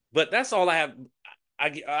 But that's all I have.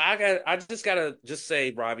 I just gotta just say,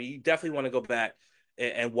 Robbie, you definitely want to go back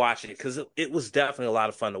and watch it, because it was definitely a lot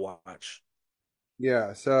of fun to watch.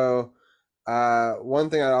 Yeah. So, one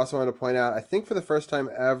thing I also want to point out, I think for the first time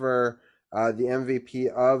ever, the MVP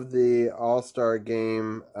of the All Star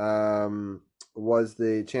game was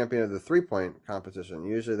the champion of the 3-point competition.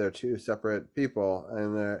 Usually they're two separate people,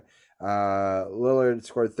 and Lillard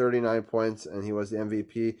scored 39 points, and he was the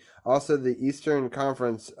MVP. Also, the Eastern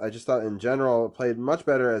Conference, I just thought in general, played much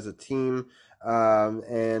better as a team,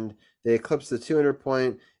 and they eclipsed the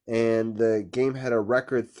 200-point, and the game had a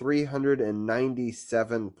record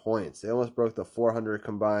 397 points. They almost broke the 400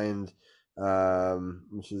 combined,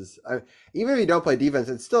 which is, even if you don't play defense,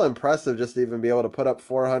 it's still impressive just to even be able to put up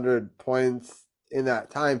 400 points in that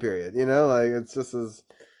time period. Like it's just as,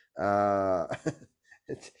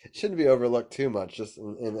 it shouldn't be overlooked too much, just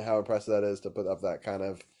in how impressive that is to put up that kind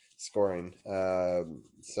of scoring.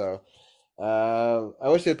 So. I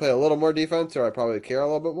wish they'd play a little more defense, or I probably care a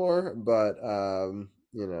little bit more. But I'm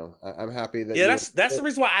happy that Yeah, you. that's the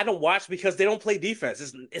reason why I don't watch, because they don't play defense.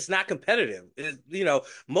 It's not competitive.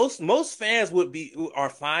 Most fans are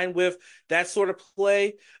fine with that sort of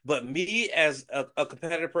play, but me as a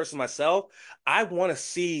competitive person myself, I want to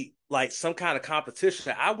see like some kind of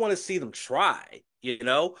competition. I want to see them try, I'd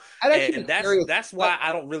actually and be curious. that's why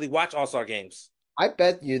I don't really watch All-Star games. I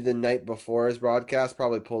bet you the night before his broadcast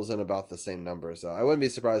probably pulls in about the same numbers. So I wouldn't be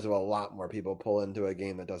surprised if a lot more people pull into a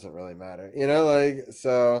game that doesn't really matter. Like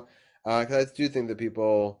so. Because I do think that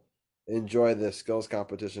people enjoy the skills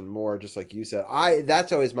competition more, just like you said.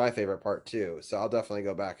 That's always my favorite part too. So I'll definitely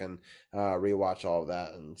go back and rewatch all of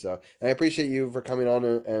that. And I appreciate you for coming on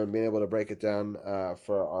and being able to break it down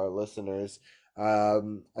for our listeners.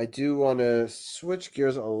 I do want to switch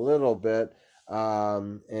gears a little bit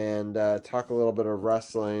and talk a little bit of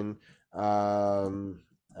wrestling. I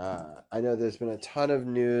know there's been a ton of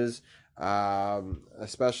news,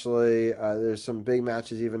 especially there's some big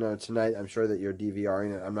matches. Even though tonight, I'm sure that you're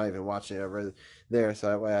DVRing it. I'm not even watching it over there, so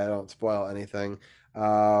that way I don't spoil anything.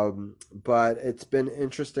 But it's been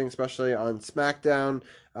interesting, especially on SmackDown,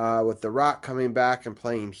 with The Rock coming back and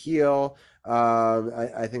playing heel.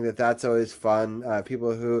 I think that that's always fun. Some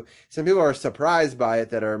people are surprised by it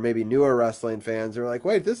that are maybe newer wrestling fans. They're like,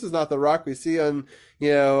 wait, this is not the Rock we see on,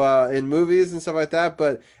 in movies and stuff like that.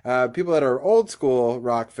 But people that are old school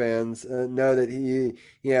Rock fans know that he,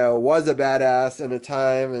 was a badass in a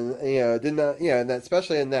time, and did not, and that,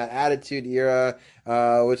 especially in that Attitude Era,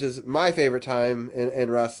 which is my favorite time in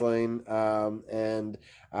wrestling. So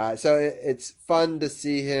it's fun to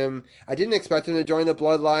see him. I didn't expect him to join the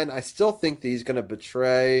Bloodline. I still think that he's going to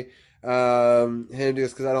betray him,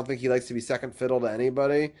 just because I don't think he likes to be second fiddle to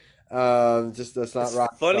anybody. Just that's not It's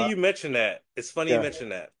rock funny star. you mention that. It's funny you Yeah. mention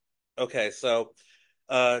that. Okay, so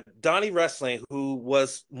Donnie Wrestling, who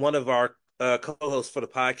was one of our co-hosts for the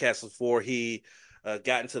podcast before he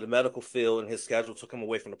got into the medical field and his schedule took him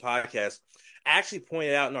away from the podcast, actually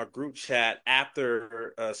pointed out in our group chat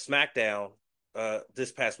after SmackDown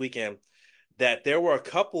this past weekend that there were a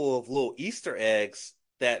couple of little Easter eggs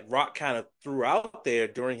that Rock kind of threw out there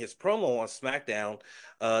during his promo on SmackDown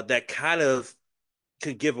that kind of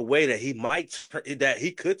could give away that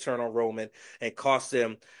he could turn on Roman and cost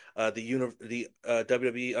him the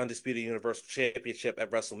WWE Undisputed Universal Championship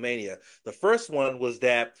at WrestleMania. The first one was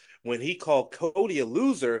that when he called Cody a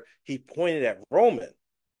loser, he pointed at Roman,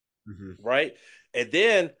 right? And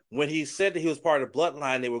then when he said that he was part of the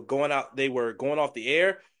Bloodline, they were going off the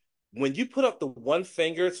air. When you put up the one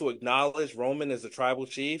finger to acknowledge Roman as the tribal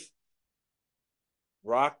chief,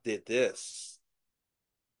 Rock did this,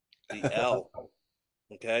 the L.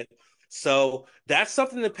 Okay. So that's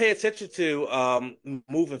something to pay attention to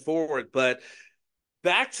moving forward. But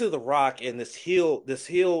back to The Rock and this heel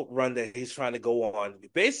run that he's trying to go on.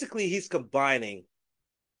 Basically, he's combining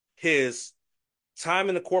his time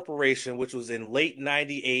in the corporation, which was in late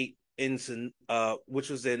 98 into which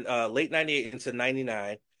was in late 98 into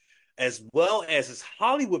 99, as well as his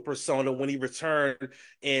Hollywood persona when he returned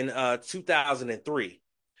in 2003.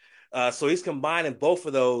 So he's combining both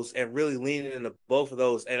of those and really leaning into both of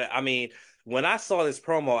those. And I mean, when I saw this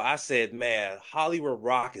promo, I said, man, Hollywood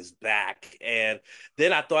Rock is back. And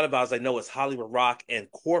then I thought about it, I was like, no, it's Hollywood Rock and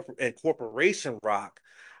Corporation Rock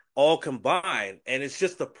all combined. And it's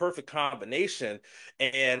just the perfect combination.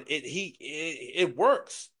 And it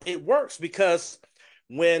works. It works because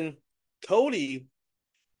when Cody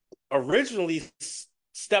originally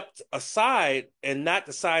stepped aside and not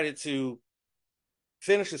decided to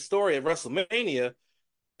finish his story at WrestleMania,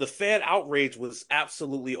 the fan outrage was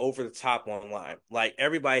absolutely over the top online. Like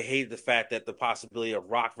everybody hated the fact that the possibility of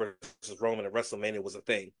Rock versus Roman at WrestleMania was a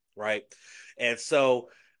thing, right? And so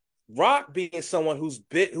Rock being someone who's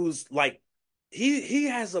like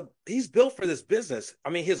he's built for this business. I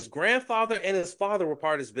mean, his grandfather and his father were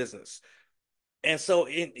part of his business. And so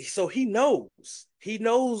he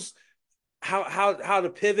knows how to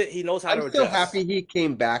pivot. He knows how to I'm so adjust. happy he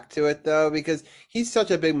came back to it though, because he's such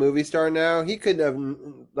a big movie star now. He could have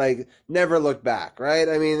like never looked back, right?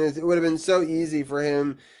 I mean, it would have been so easy for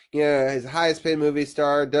him. You know, his highest paid movie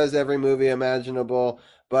star, does every movie imaginable,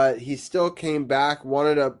 but he still came back,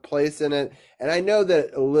 wanted a place in it. And I know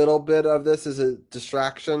that a little bit of this is a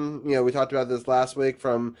distraction. You know, we talked about this last week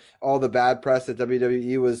from all the bad press that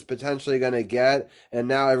WWE was potentially going to get, and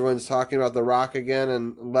now everyone's talking about The Rock again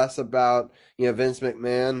and less about Vince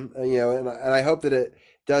McMahon, and I hope that it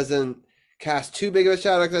doesn't cast too big of a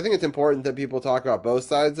shadow, because I think it's important that people talk about both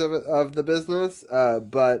sides of the business.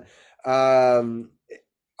 But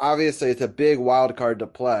obviously, it's a big wild card to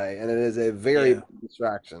play, and it is a very big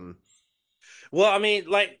distraction. Well, I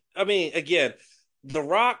mean, again, The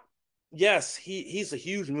Rock. Yes, he's a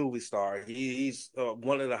huge movie star. He's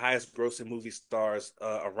one of the highest grossing movie stars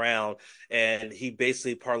around, and he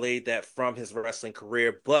basically parlayed that from his wrestling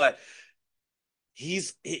career. But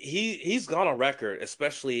he's gone on record,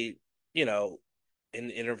 especially in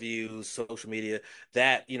interviews, social media,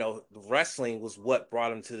 that wrestling was what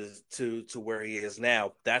brought him to where he is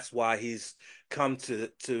now. That's why he's come to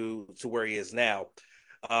where he is now.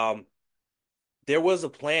 There was a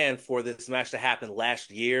plan for this match to happen last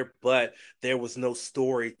year, but there was no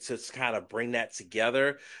story to kind of bring that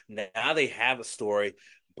together. Now they have a story,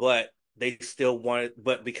 but they still wanted,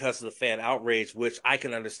 but because of the fan outrage, which I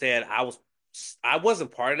can understand, I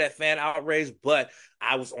wasn't part of that fan outrage, but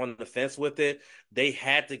I was on the fence with it. They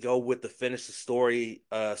had to go with the finish the story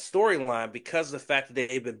storyline because of the fact that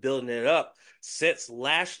they've been building it up since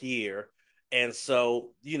last year. And so,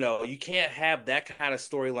 you can't have that kind of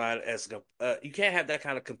storyline you can't have that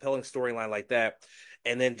kind of compelling storyline like that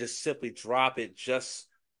and then just simply drop it just,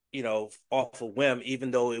 off a whim,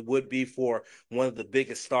 even though it would be for one of the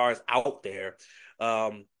biggest stars out there.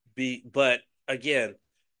 But again,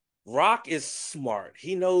 Rock is smart.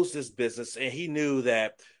 He knows this business, and he knew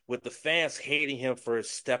that with the fans hating him for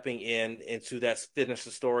stepping into that finish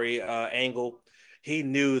the story angle, he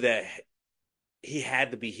knew that he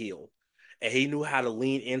had to be healed, and he knew how to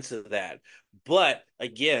lean into that. But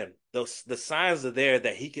again, the signs are there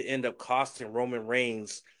that he could end up costing Roman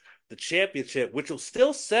Reigns the championship, which will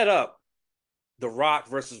still set up The Rock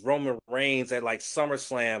versus Roman Reigns at like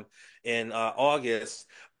SummerSlam in August,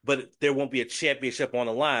 but there won't be a championship on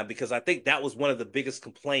the line, because I think that was one of the biggest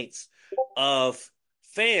complaints of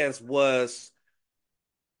fans was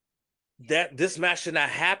that this match should not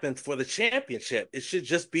happen for the championship. It should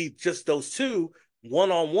just be just those two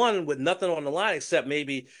one-on-one with nothing on the line except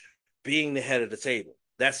maybe being the head of the table.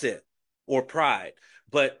 That's it. Or pride.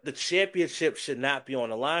 But the championship should not be on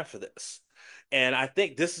the line for this. And I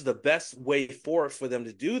think this is the best way forward for them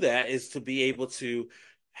to do that, is to be able to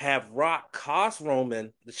have Rock cost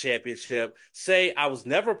Roman the championship, say I was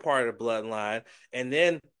never part of the bloodline, and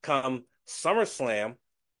then come SummerSlam,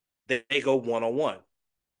 they go one-on-one.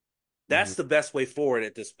 That's the best way forward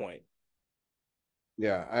at this point.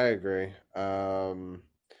 Yeah, I agree.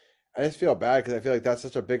 I just feel bad because I feel like that's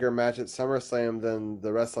such a bigger match at SummerSlam than the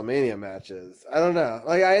WrestleMania matches. I don't know.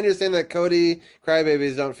 Like, I understand that Cody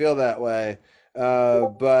crybabies don't feel that way,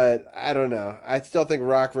 but I don't know. I still think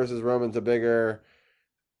Rock versus Roman's a bigger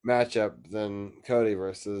matchup than Cody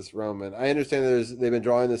versus Roman. I understand they've been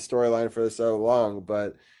drawing this storyline for so long,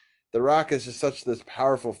 but The Rock is just such this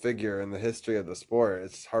powerful figure in the history of the sport.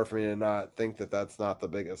 It's hard for me to not think that that's not the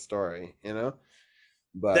biggest story,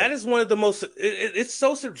 But that is one of the most. It's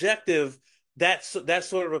so subjective. That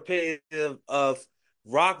sort of opinion of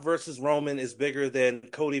Rock versus Roman is bigger than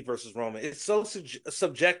Cody versus Roman. It's so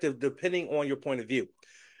subjective depending on your point of view.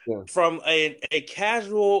 Yeah. From a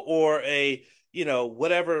casual or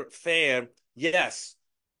whatever fan, yes,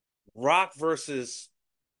 Rock versus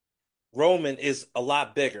Roman is a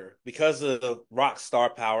lot bigger because of Rock's star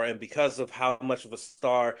power and because of how much of a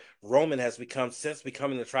star Roman has become since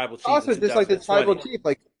becoming the tribal chief in Also, just like the tribal 2020. chief,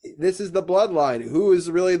 like this is the bloodline. Who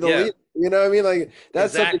is really the Yeah, leader? You know what I mean? Like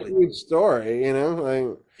that's such a exactly. huge story. You know,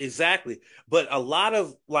 like Exactly. But a lot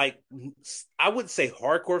of I wouldn't say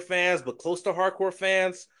hardcore fans, but close to hardcore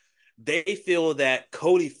fans, they feel that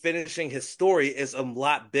Cody finishing his story is a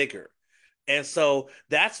lot bigger. And so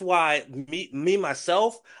that's why me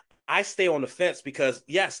myself, I stay on the fence because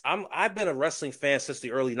yes, I've been a wrestling fan since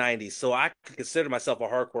the early 90s, so I could consider myself a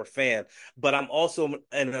hardcore fan, but I'm also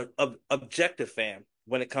an objective fan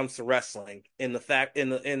when it comes to wrestling in the fact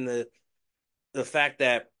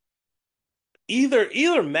that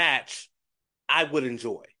either match I would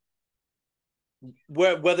enjoy.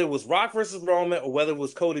 Whether it was Rock versus Roman or whether it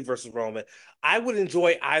was Cody versus Roman, I would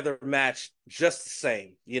enjoy either match just the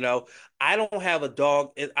same. I don't have a dog,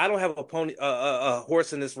 I don't have a pony, a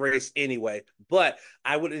horse in this race anyway. But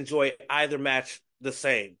I would enjoy either match the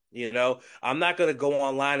same. I'm not going to go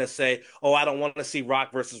online and say, "Oh, I don't want to see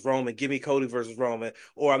Rock versus Roman. Give me Cody versus Roman,"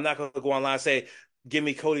 or I'm not going to go online and say, "Give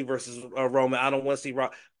me Cody versus Roman. I don't want to see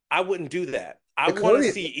Rock." I wouldn't do that. I the want to Cody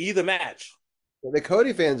see either match. the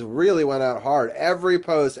Cody fans really went out hard. Every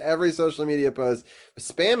post, every social media post,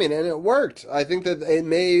 spamming, and it worked. I think that it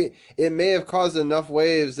may have caused enough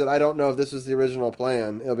waves that I don't know if this was the original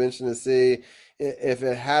plan. It'll be interesting to see if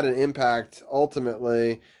it had an impact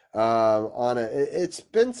ultimately on it. It's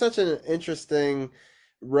been such an interesting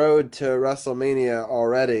road to WrestleMania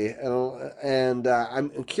already, and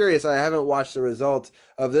I'm curious. I haven't watched the results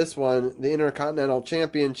of this one. The Intercontinental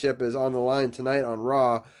Championship is on the line tonight on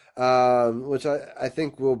Raw, which I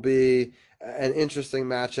think will be an interesting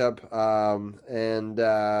matchup.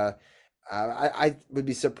 I would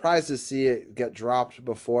be surprised to see it get dropped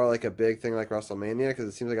before like a big thing like WrestleMania because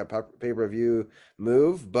it seems like a pay-per-view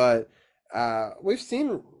move. But we've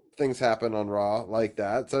seen things happen on Raw like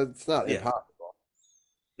that, so it's not Yeah. impossible.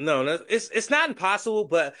 No, it's not impossible,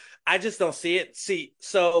 but I just don't see it. See,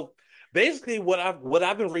 so basically, what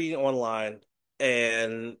I've been reading online,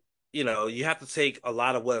 and you have to take a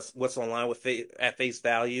lot of what's online at face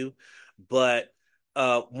value, but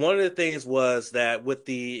one of the things was that with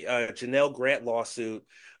the Janelle Grant lawsuit,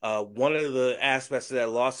 one of the aspects of that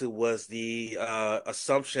lawsuit was the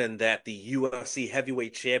assumption that the UFC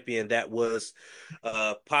heavyweight champion that was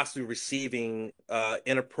possibly receiving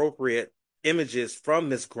inappropriate images from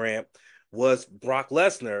Miss Grant was Brock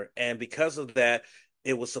Lesnar, and because of that,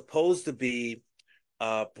 it was supposed to be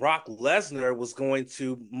Brock Lesnar was going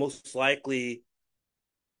to most likely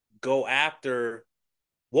go after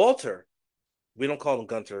Walter. We don't call him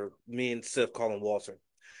Gunter. Me and Sif call him Walter.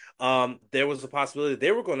 There was a possibility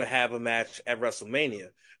they were going to have a match at WrestleMania,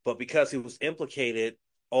 but because he was implicated,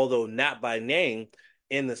 although not by name,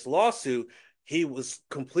 in this lawsuit, he was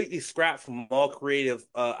completely scrapped from all creative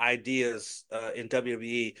ideas in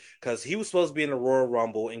WWE because he was supposed to be in the Royal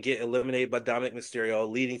Rumble and get eliminated by Dominic Mysterio,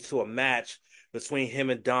 leading to a match between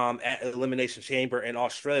him and Dom at Elimination Chamber in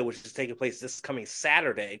Australia, which is taking place this coming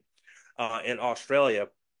Saturday in Australia.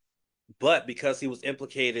 But because he was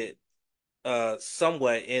implicated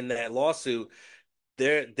somewhat in that lawsuit,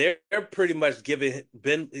 they're pretty much giving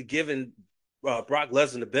Brock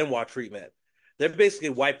Lesnar the Benoit treatment. They're basically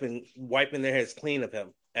wiping their hands clean of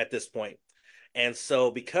him at this point. And so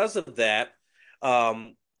because of that,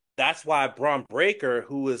 that's why Braun Breaker,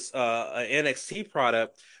 who is an NXT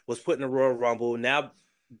product, was put in the Royal Rumble.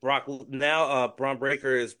 Braun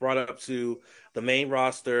Breaker is brought up to the main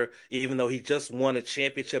roster, even though he just won a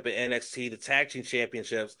championship at NXT, the tag team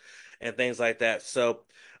championships, and things like that. So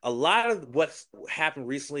a lot of what's happened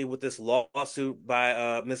recently with this lawsuit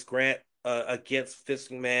by Miss Grant against Vince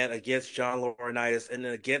McMahon, against John Laurinaitis, and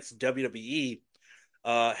then against WWE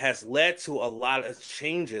has led to a lot of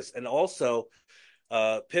changes. And also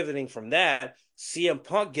pivoting from that, CM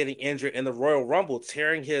Punk getting injured in the Royal Rumble,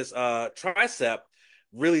 tearing his tricep,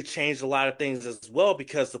 really changed a lot of things as well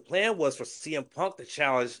because the plan was for CM Punk to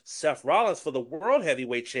challenge Seth Rollins for the World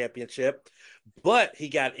Heavyweight Championship, but he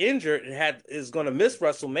got injured and is going to miss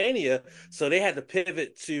WrestleMania, so they had to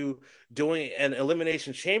pivot to doing an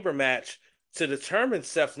Elimination Chamber match to determine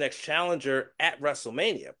Seth's next challenger at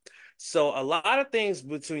WrestleMania. So a lot of things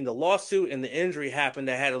between the lawsuit and the injury happened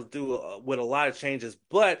that had to do with a lot of changes.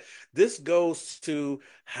 But this goes to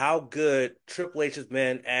how good Triple H has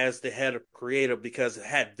been as the head of creative, because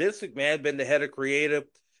had Vince McMahon been the head of creative,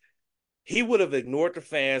 he would have ignored the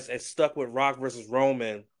fans and stuck with Rock versus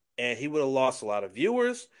Roman, and he would have lost a lot of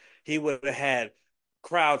viewers. He would have had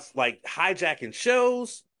crowds like hijacking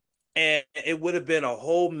shows. and it would have been a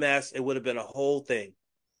whole mess. It would have been a whole thing.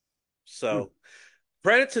 So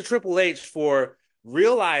credit to Triple H for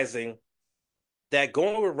realizing that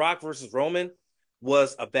going with Rock versus Roman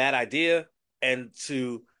was a bad idea, and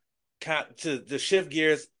to shift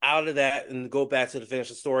gears out of that and go back to the finish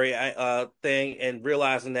the story thing, and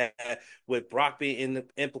realizing that with Brock being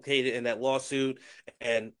implicated in that lawsuit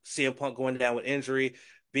and CM Punk going down with injury,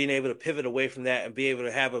 being able to pivot away from that and be able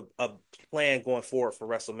to have a plan going forward for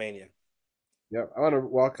WrestleMania. Yep, I want to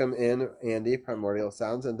welcome in Andy Primordial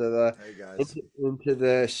Sounds into the Hey guys. into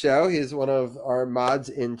the show. He's one of our mods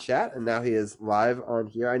in chat, and now he is live on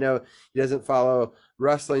here. I know he doesn't follow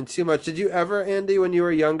wrestling too much. Did you ever, Andy, when you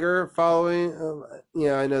were younger, following?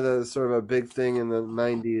 I know that was sort of a big thing in the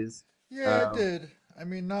 '90s. Yeah, I did. I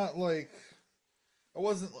mean, not like I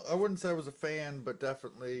wouldn't say I was a fan, but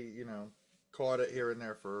definitely, caught it here and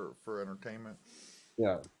there for entertainment.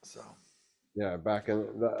 Yeah. So. Yeah, back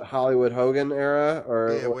in the Hollywood Hogan era,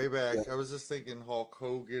 or yeah, way back. Yeah. I was just thinking Hulk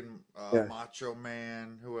Hogan, yeah. Macho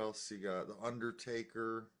Man. Who else you got? The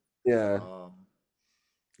Undertaker. Yeah.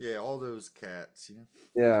 Yeah, all those cats.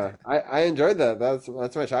 Yeah, I enjoyed that. That's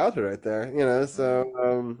my childhood right there.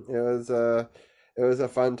 So it was a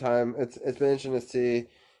fun time. It's been interesting to see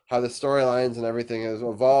how the storylines and everything has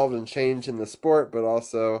evolved and changed in the sport, but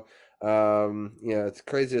also it's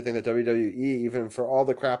crazy to think that WWE, even for all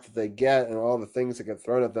the crap that they get and all the things that get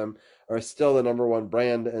thrown at them, are still the number one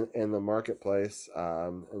brand in the marketplace,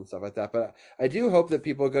 and stuff like that. But I do hope that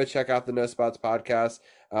people go check out the No Spots podcast.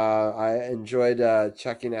 I enjoyed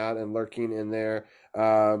checking out and lurking in there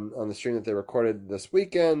on the stream that they recorded this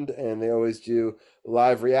weekend, and they always do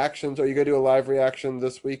live reactions. Are you going to do a live reaction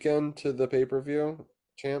this weekend to the pay-per-view,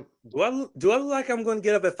 champ? Do I look like I'm going to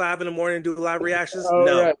get up at 5 a.m. and do live reactions? Oh,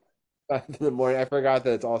 No. right. In the morning. I forgot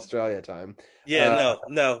that it's Australia time. Yeah,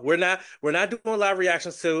 no, we're not doing live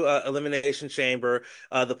reactions to Elimination Chamber.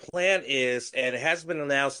 The plan is, and it hasn't been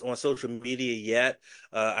announced on social media yet.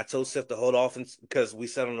 I told Sif to hold off because we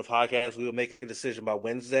said on the podcast we will make a decision by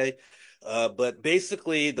Wednesday. But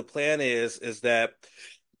basically, the plan is that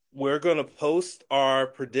we're going to post our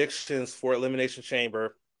predictions for Elimination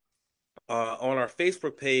Chamber on our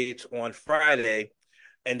Facebook page on Friday.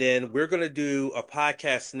 And then we're going to do a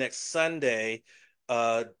podcast next Sunday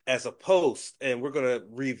as a post, and we're going to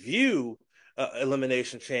review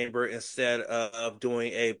Elimination Chamber instead of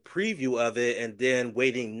doing a preview of it and then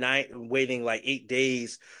waiting like 8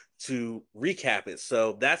 days to recap it.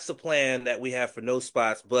 So that's the plan that we have for No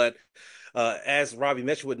Spots. But as Robbie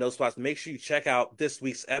mentioned with No Spots, make sure you check out this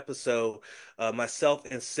week's episode. Myself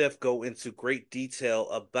and Sif go into great detail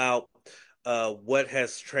about what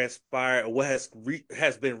has transpired, what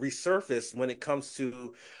has been resurfaced when it comes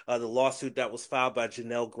to the lawsuit that was filed by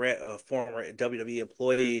Janelle Grant, a former WWE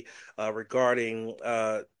employee, regarding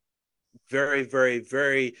very, very,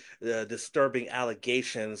 very disturbing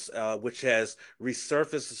allegations, which has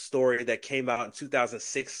resurfaced a story that came out in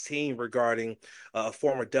 2016 regarding a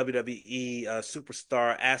former WWE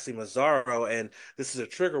superstar, Ashley Mazzaro. And this is a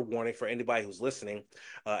trigger warning for anybody who's listening.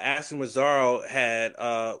 Ashley Mazzaro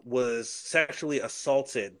was sexually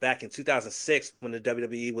assaulted back in 2006 when the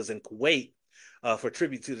WWE was in Kuwait for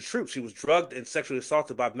tribute to the troops. She was drugged and sexually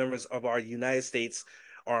assaulted by members of our United States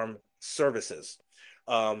Armed Services.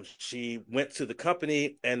 She went to the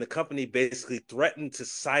company, and the company basically threatened to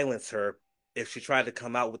silence her if she tried to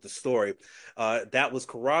come out with the story. That was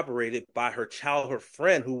corroborated by her childhood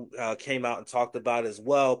friend, who came out and talked about it as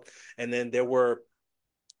well. And then there were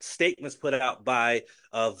statements put out by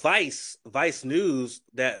Vice News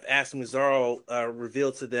that Ashley Mazzaro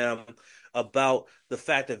revealed to them about the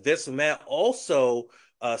fact that Vince McMahon also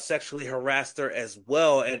sexually harassed her as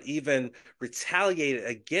well, and even retaliated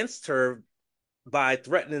against her by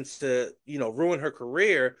threatening to, ruin her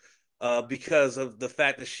career because of the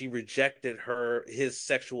fact that she rejected his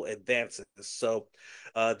sexual advances. So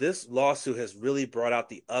this lawsuit has really brought out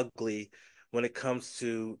the ugly when it comes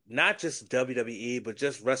to not just WWE, but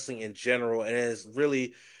just wrestling in general. And it has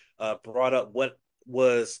really brought up what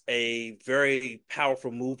was a very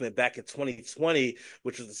powerful movement back in 2020,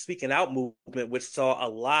 which was the Speaking Out movement, which saw a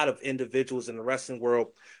lot of individuals in the wrestling world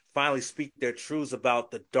finally speak their truths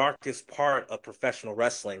about the darkest part of professional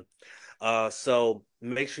wrestling. So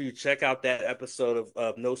make sure you check out that episode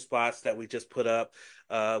of No Spots that we just put up,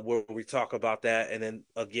 where we talk about that. And then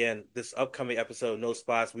again, this upcoming episode of No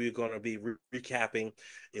Spots, we're going to be recapping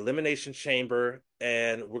Elimination Chamber,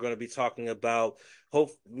 and we're going to be talking about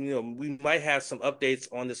we might have some updates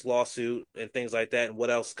on this lawsuit and things like that, and what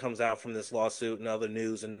else comes out from this lawsuit and other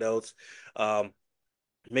news and notes.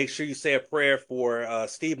 make sure you say a prayer for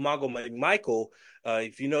Steve Mongo McMichael.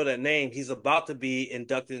 If you know that name, he's about to be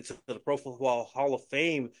inducted into the Pro Football Hall of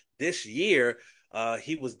Fame this year.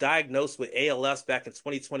 He was diagnosed with ALS back in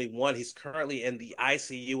 2021. He's currently in the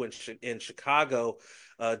ICU in Chicago,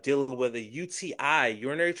 dealing with a UTI,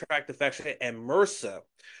 urinary tract infection, and MRSA.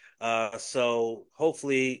 So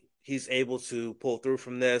hopefully he's able to pull through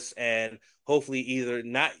from this and hopefully either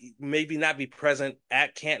not maybe not be present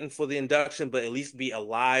at Canton for the induction, but at least be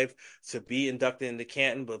alive to be inducted into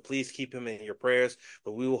Canton. But please keep him in your prayers.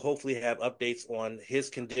 But we will hopefully have updates on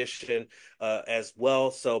his condition as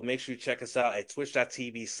well. So make sure you check us out at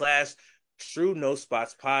twitch.tv/ True No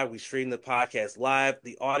Spots Pod. We stream the podcast live.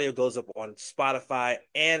 The audio goes up on Spotify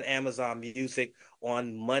and Amazon Music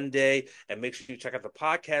on Monday. And make sure you check out the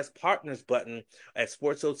podcast partners button at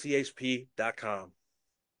sportsothp.com.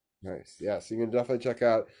 Nice. Yeah, so you can definitely check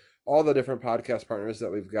out all the different podcast partners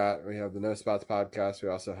that we've got. We have the No Spots podcast. We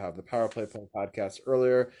also have the Power Play podcast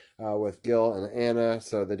earlier with Gil and Anna.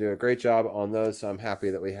 So they do a great job on those. So I'm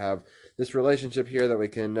happy that we have this relationship here that we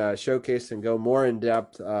can showcase and go more in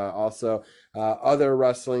depth. Also, other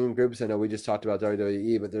wrestling groups. I know we just talked about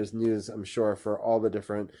WWE, but there's news, I'm sure, for all the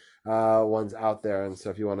different ones out there. And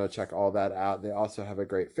so if you want to check all that out, they also have a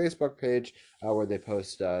great Facebook page where they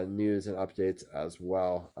post news and updates as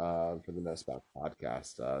well for the No Spots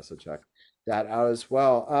podcast. So check that out as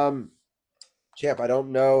well. Champ, I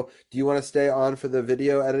don't know. Do you want to stay on for the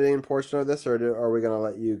video editing portion of this, or are we going to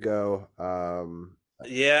let you go?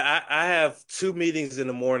 Yeah, I have 2 meetings in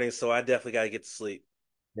the morning, so I definitely got to get to sleep.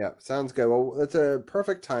 Yeah, sounds good. Well, that's a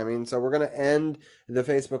perfect timing. So we're going to end the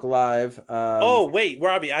Facebook Live. Oh, wait,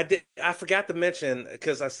 Robbie, I forgot to mention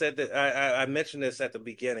because I said that I mentioned this at the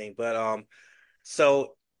beginning, but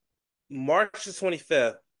so March the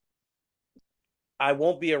 25th, I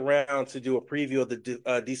won't be around to do a preview of the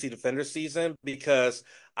DC Defender season because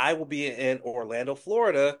I will be in Orlando,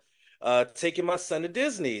 Florida, taking my son to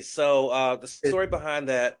Disney. So the story behind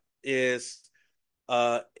that is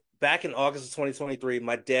back in August of 2023,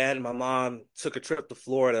 my dad and my mom took a trip to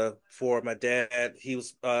Florida for my dad. He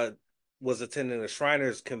was attending a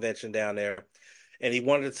Shriners convention down there, and he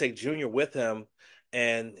wanted to take Junior with him,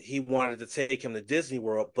 and he wanted to take him to Disney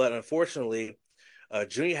World, but unfortunately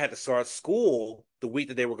Junior had to start school the week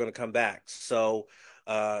that they were going to come back. So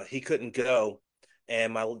he couldn't go.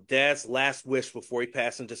 And my dad's last wish before he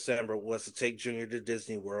passed in December was to take Junior to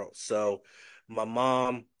Disney World. So my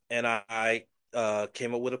mom and I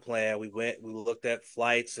came up with a plan. We looked at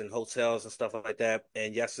flights and hotels and stuff like that.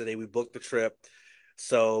 And yesterday we booked the trip.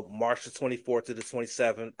 So March the 24th to the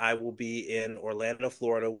 27th, I will be in Orlando,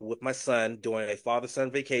 Florida with my son doing a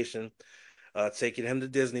father-son vacation, taking him to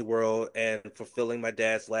Disney World and fulfilling my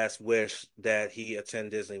dad's last wish that he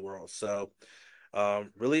attend Disney World. So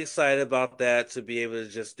really excited about that, to be able to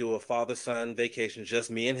just do a father-son vacation, just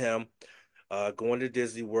me and him, going to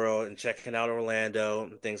Disney World and checking out Orlando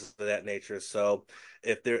and things of that nature. So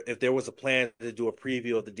if there was a plan to do a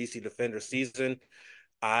preview of the DC Defender season,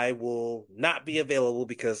 I will not be available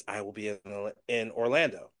because I will be in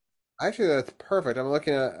Orlando. Actually, that's perfect. I'm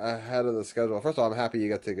looking ahead of the schedule. First of all, I'm happy you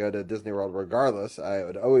get to go to Disney World regardless. I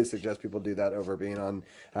would always suggest people do that over being on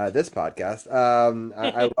this podcast.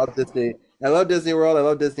 I love Disney. I love Disney World. I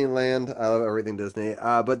love Disneyland. I love everything Disney.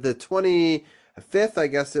 But the 25th, I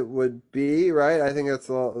guess it would be, right? I think that's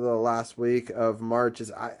the last week of March.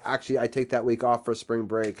 I take that week off for spring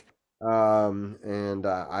break, and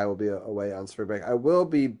I will be away on spring break. I will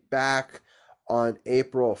be back on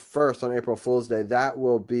April 1st, on April Fool's Day. That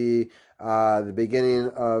will be the beginning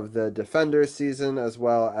of the Defenders season, as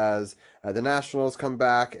well as the Nationals come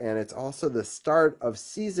back, and it's also the start of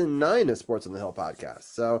season 9 of Sports on the Hill podcast.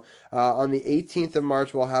 So on the 18th of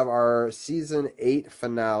March, we'll have our season 8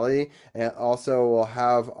 finale, and also we'll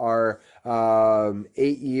have our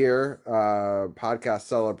 8-year podcast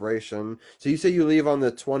celebration. So you say you leave on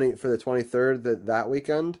the 23rd that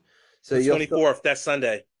weekend? So the 24th, that's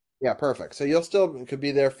Sunday. Yeah, perfect. So you'll still could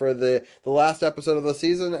be there for the last episode of the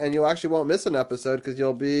season, and you actually won't miss an episode because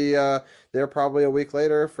you'll be there probably a week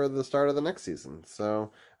later for the start of the next season.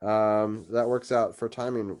 So that works out for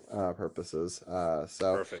timing purposes.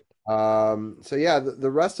 Perfect. So yeah,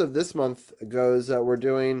 the rest of this month goes. We're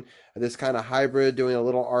doing this kind of hybrid, doing a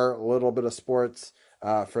little art, a little bit of sports.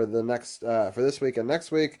 For this week and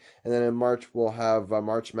next week, and then in March we'll have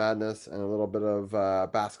March Madness and a little bit of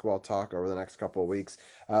basketball talk over the next couple of weeks,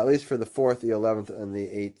 at least for the 4th, the 11th, and the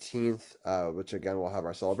 18th, which again we'll have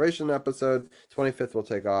our celebration episode. 25th we'll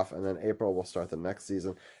take off, and then April we'll start the next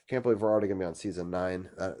season. Can't believe we're already gonna be on season 9.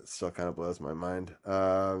 That still kind of blows my mind.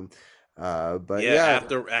 But Yeah, yeah,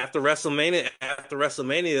 after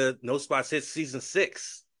WrestleMania, No Spots hit season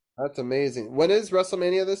 6, that's amazing. When is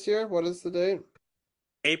WrestleMania this year? What is the date?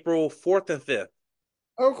 April 4th and 5th.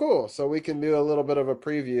 Oh, cool. So we can do a little bit of a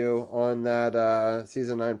preview on that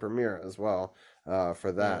season 9 premiere as well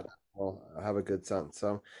for Mm. that. We'll have a good sense.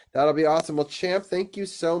 So that'll be awesome. Well, Champ, thank you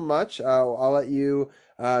so much. I'll let you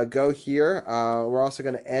go here. We're also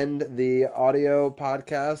going to end the audio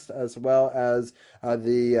podcast as well as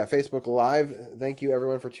the Facebook Live. Thank you,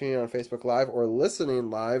 everyone, for tuning in on Facebook Live or listening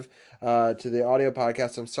live to the audio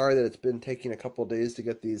podcast. I'm sorry that it's been taking a couple days to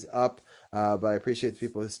get these up, but I appreciate the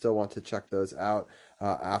people who still want to check those out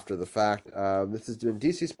after the fact. This is doing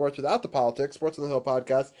DC Sports Without the Politics, Sports on the Hill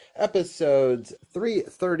podcast, episodes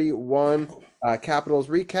 331, Capitals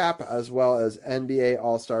recap, as well as NBA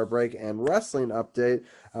All-Star break and wrestling update.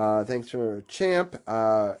 Thanks for Champ,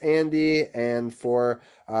 Andy, and for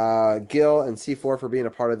Gil and C4 for being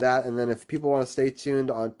a part of that. And then if people want to stay tuned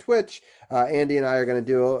on Twitch, Andy and I are going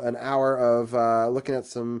to do an hour of looking at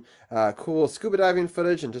some cool scuba diving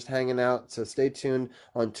footage and just hanging out. So stay tuned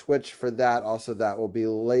on Twitch for that. Also, that will be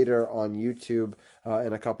later on YouTube.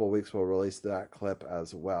 In a couple of weeks, we'll release that clip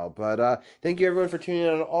as well. But thank you, everyone, for tuning in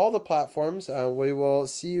on all the platforms. We will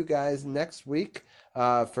see you guys next week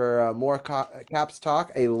for more Caps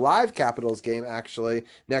talk. A live Capitals game, actually,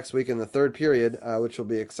 next week in the third period, which will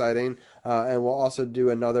be exciting. And we'll also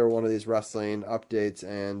do another one of these wrestling updates.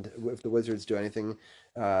 And if the Wizards do anything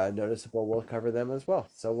noticeable, we'll cover them as well.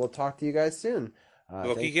 So we'll talk to you guys soon.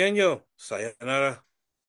 Gokigenyo. Sayonara.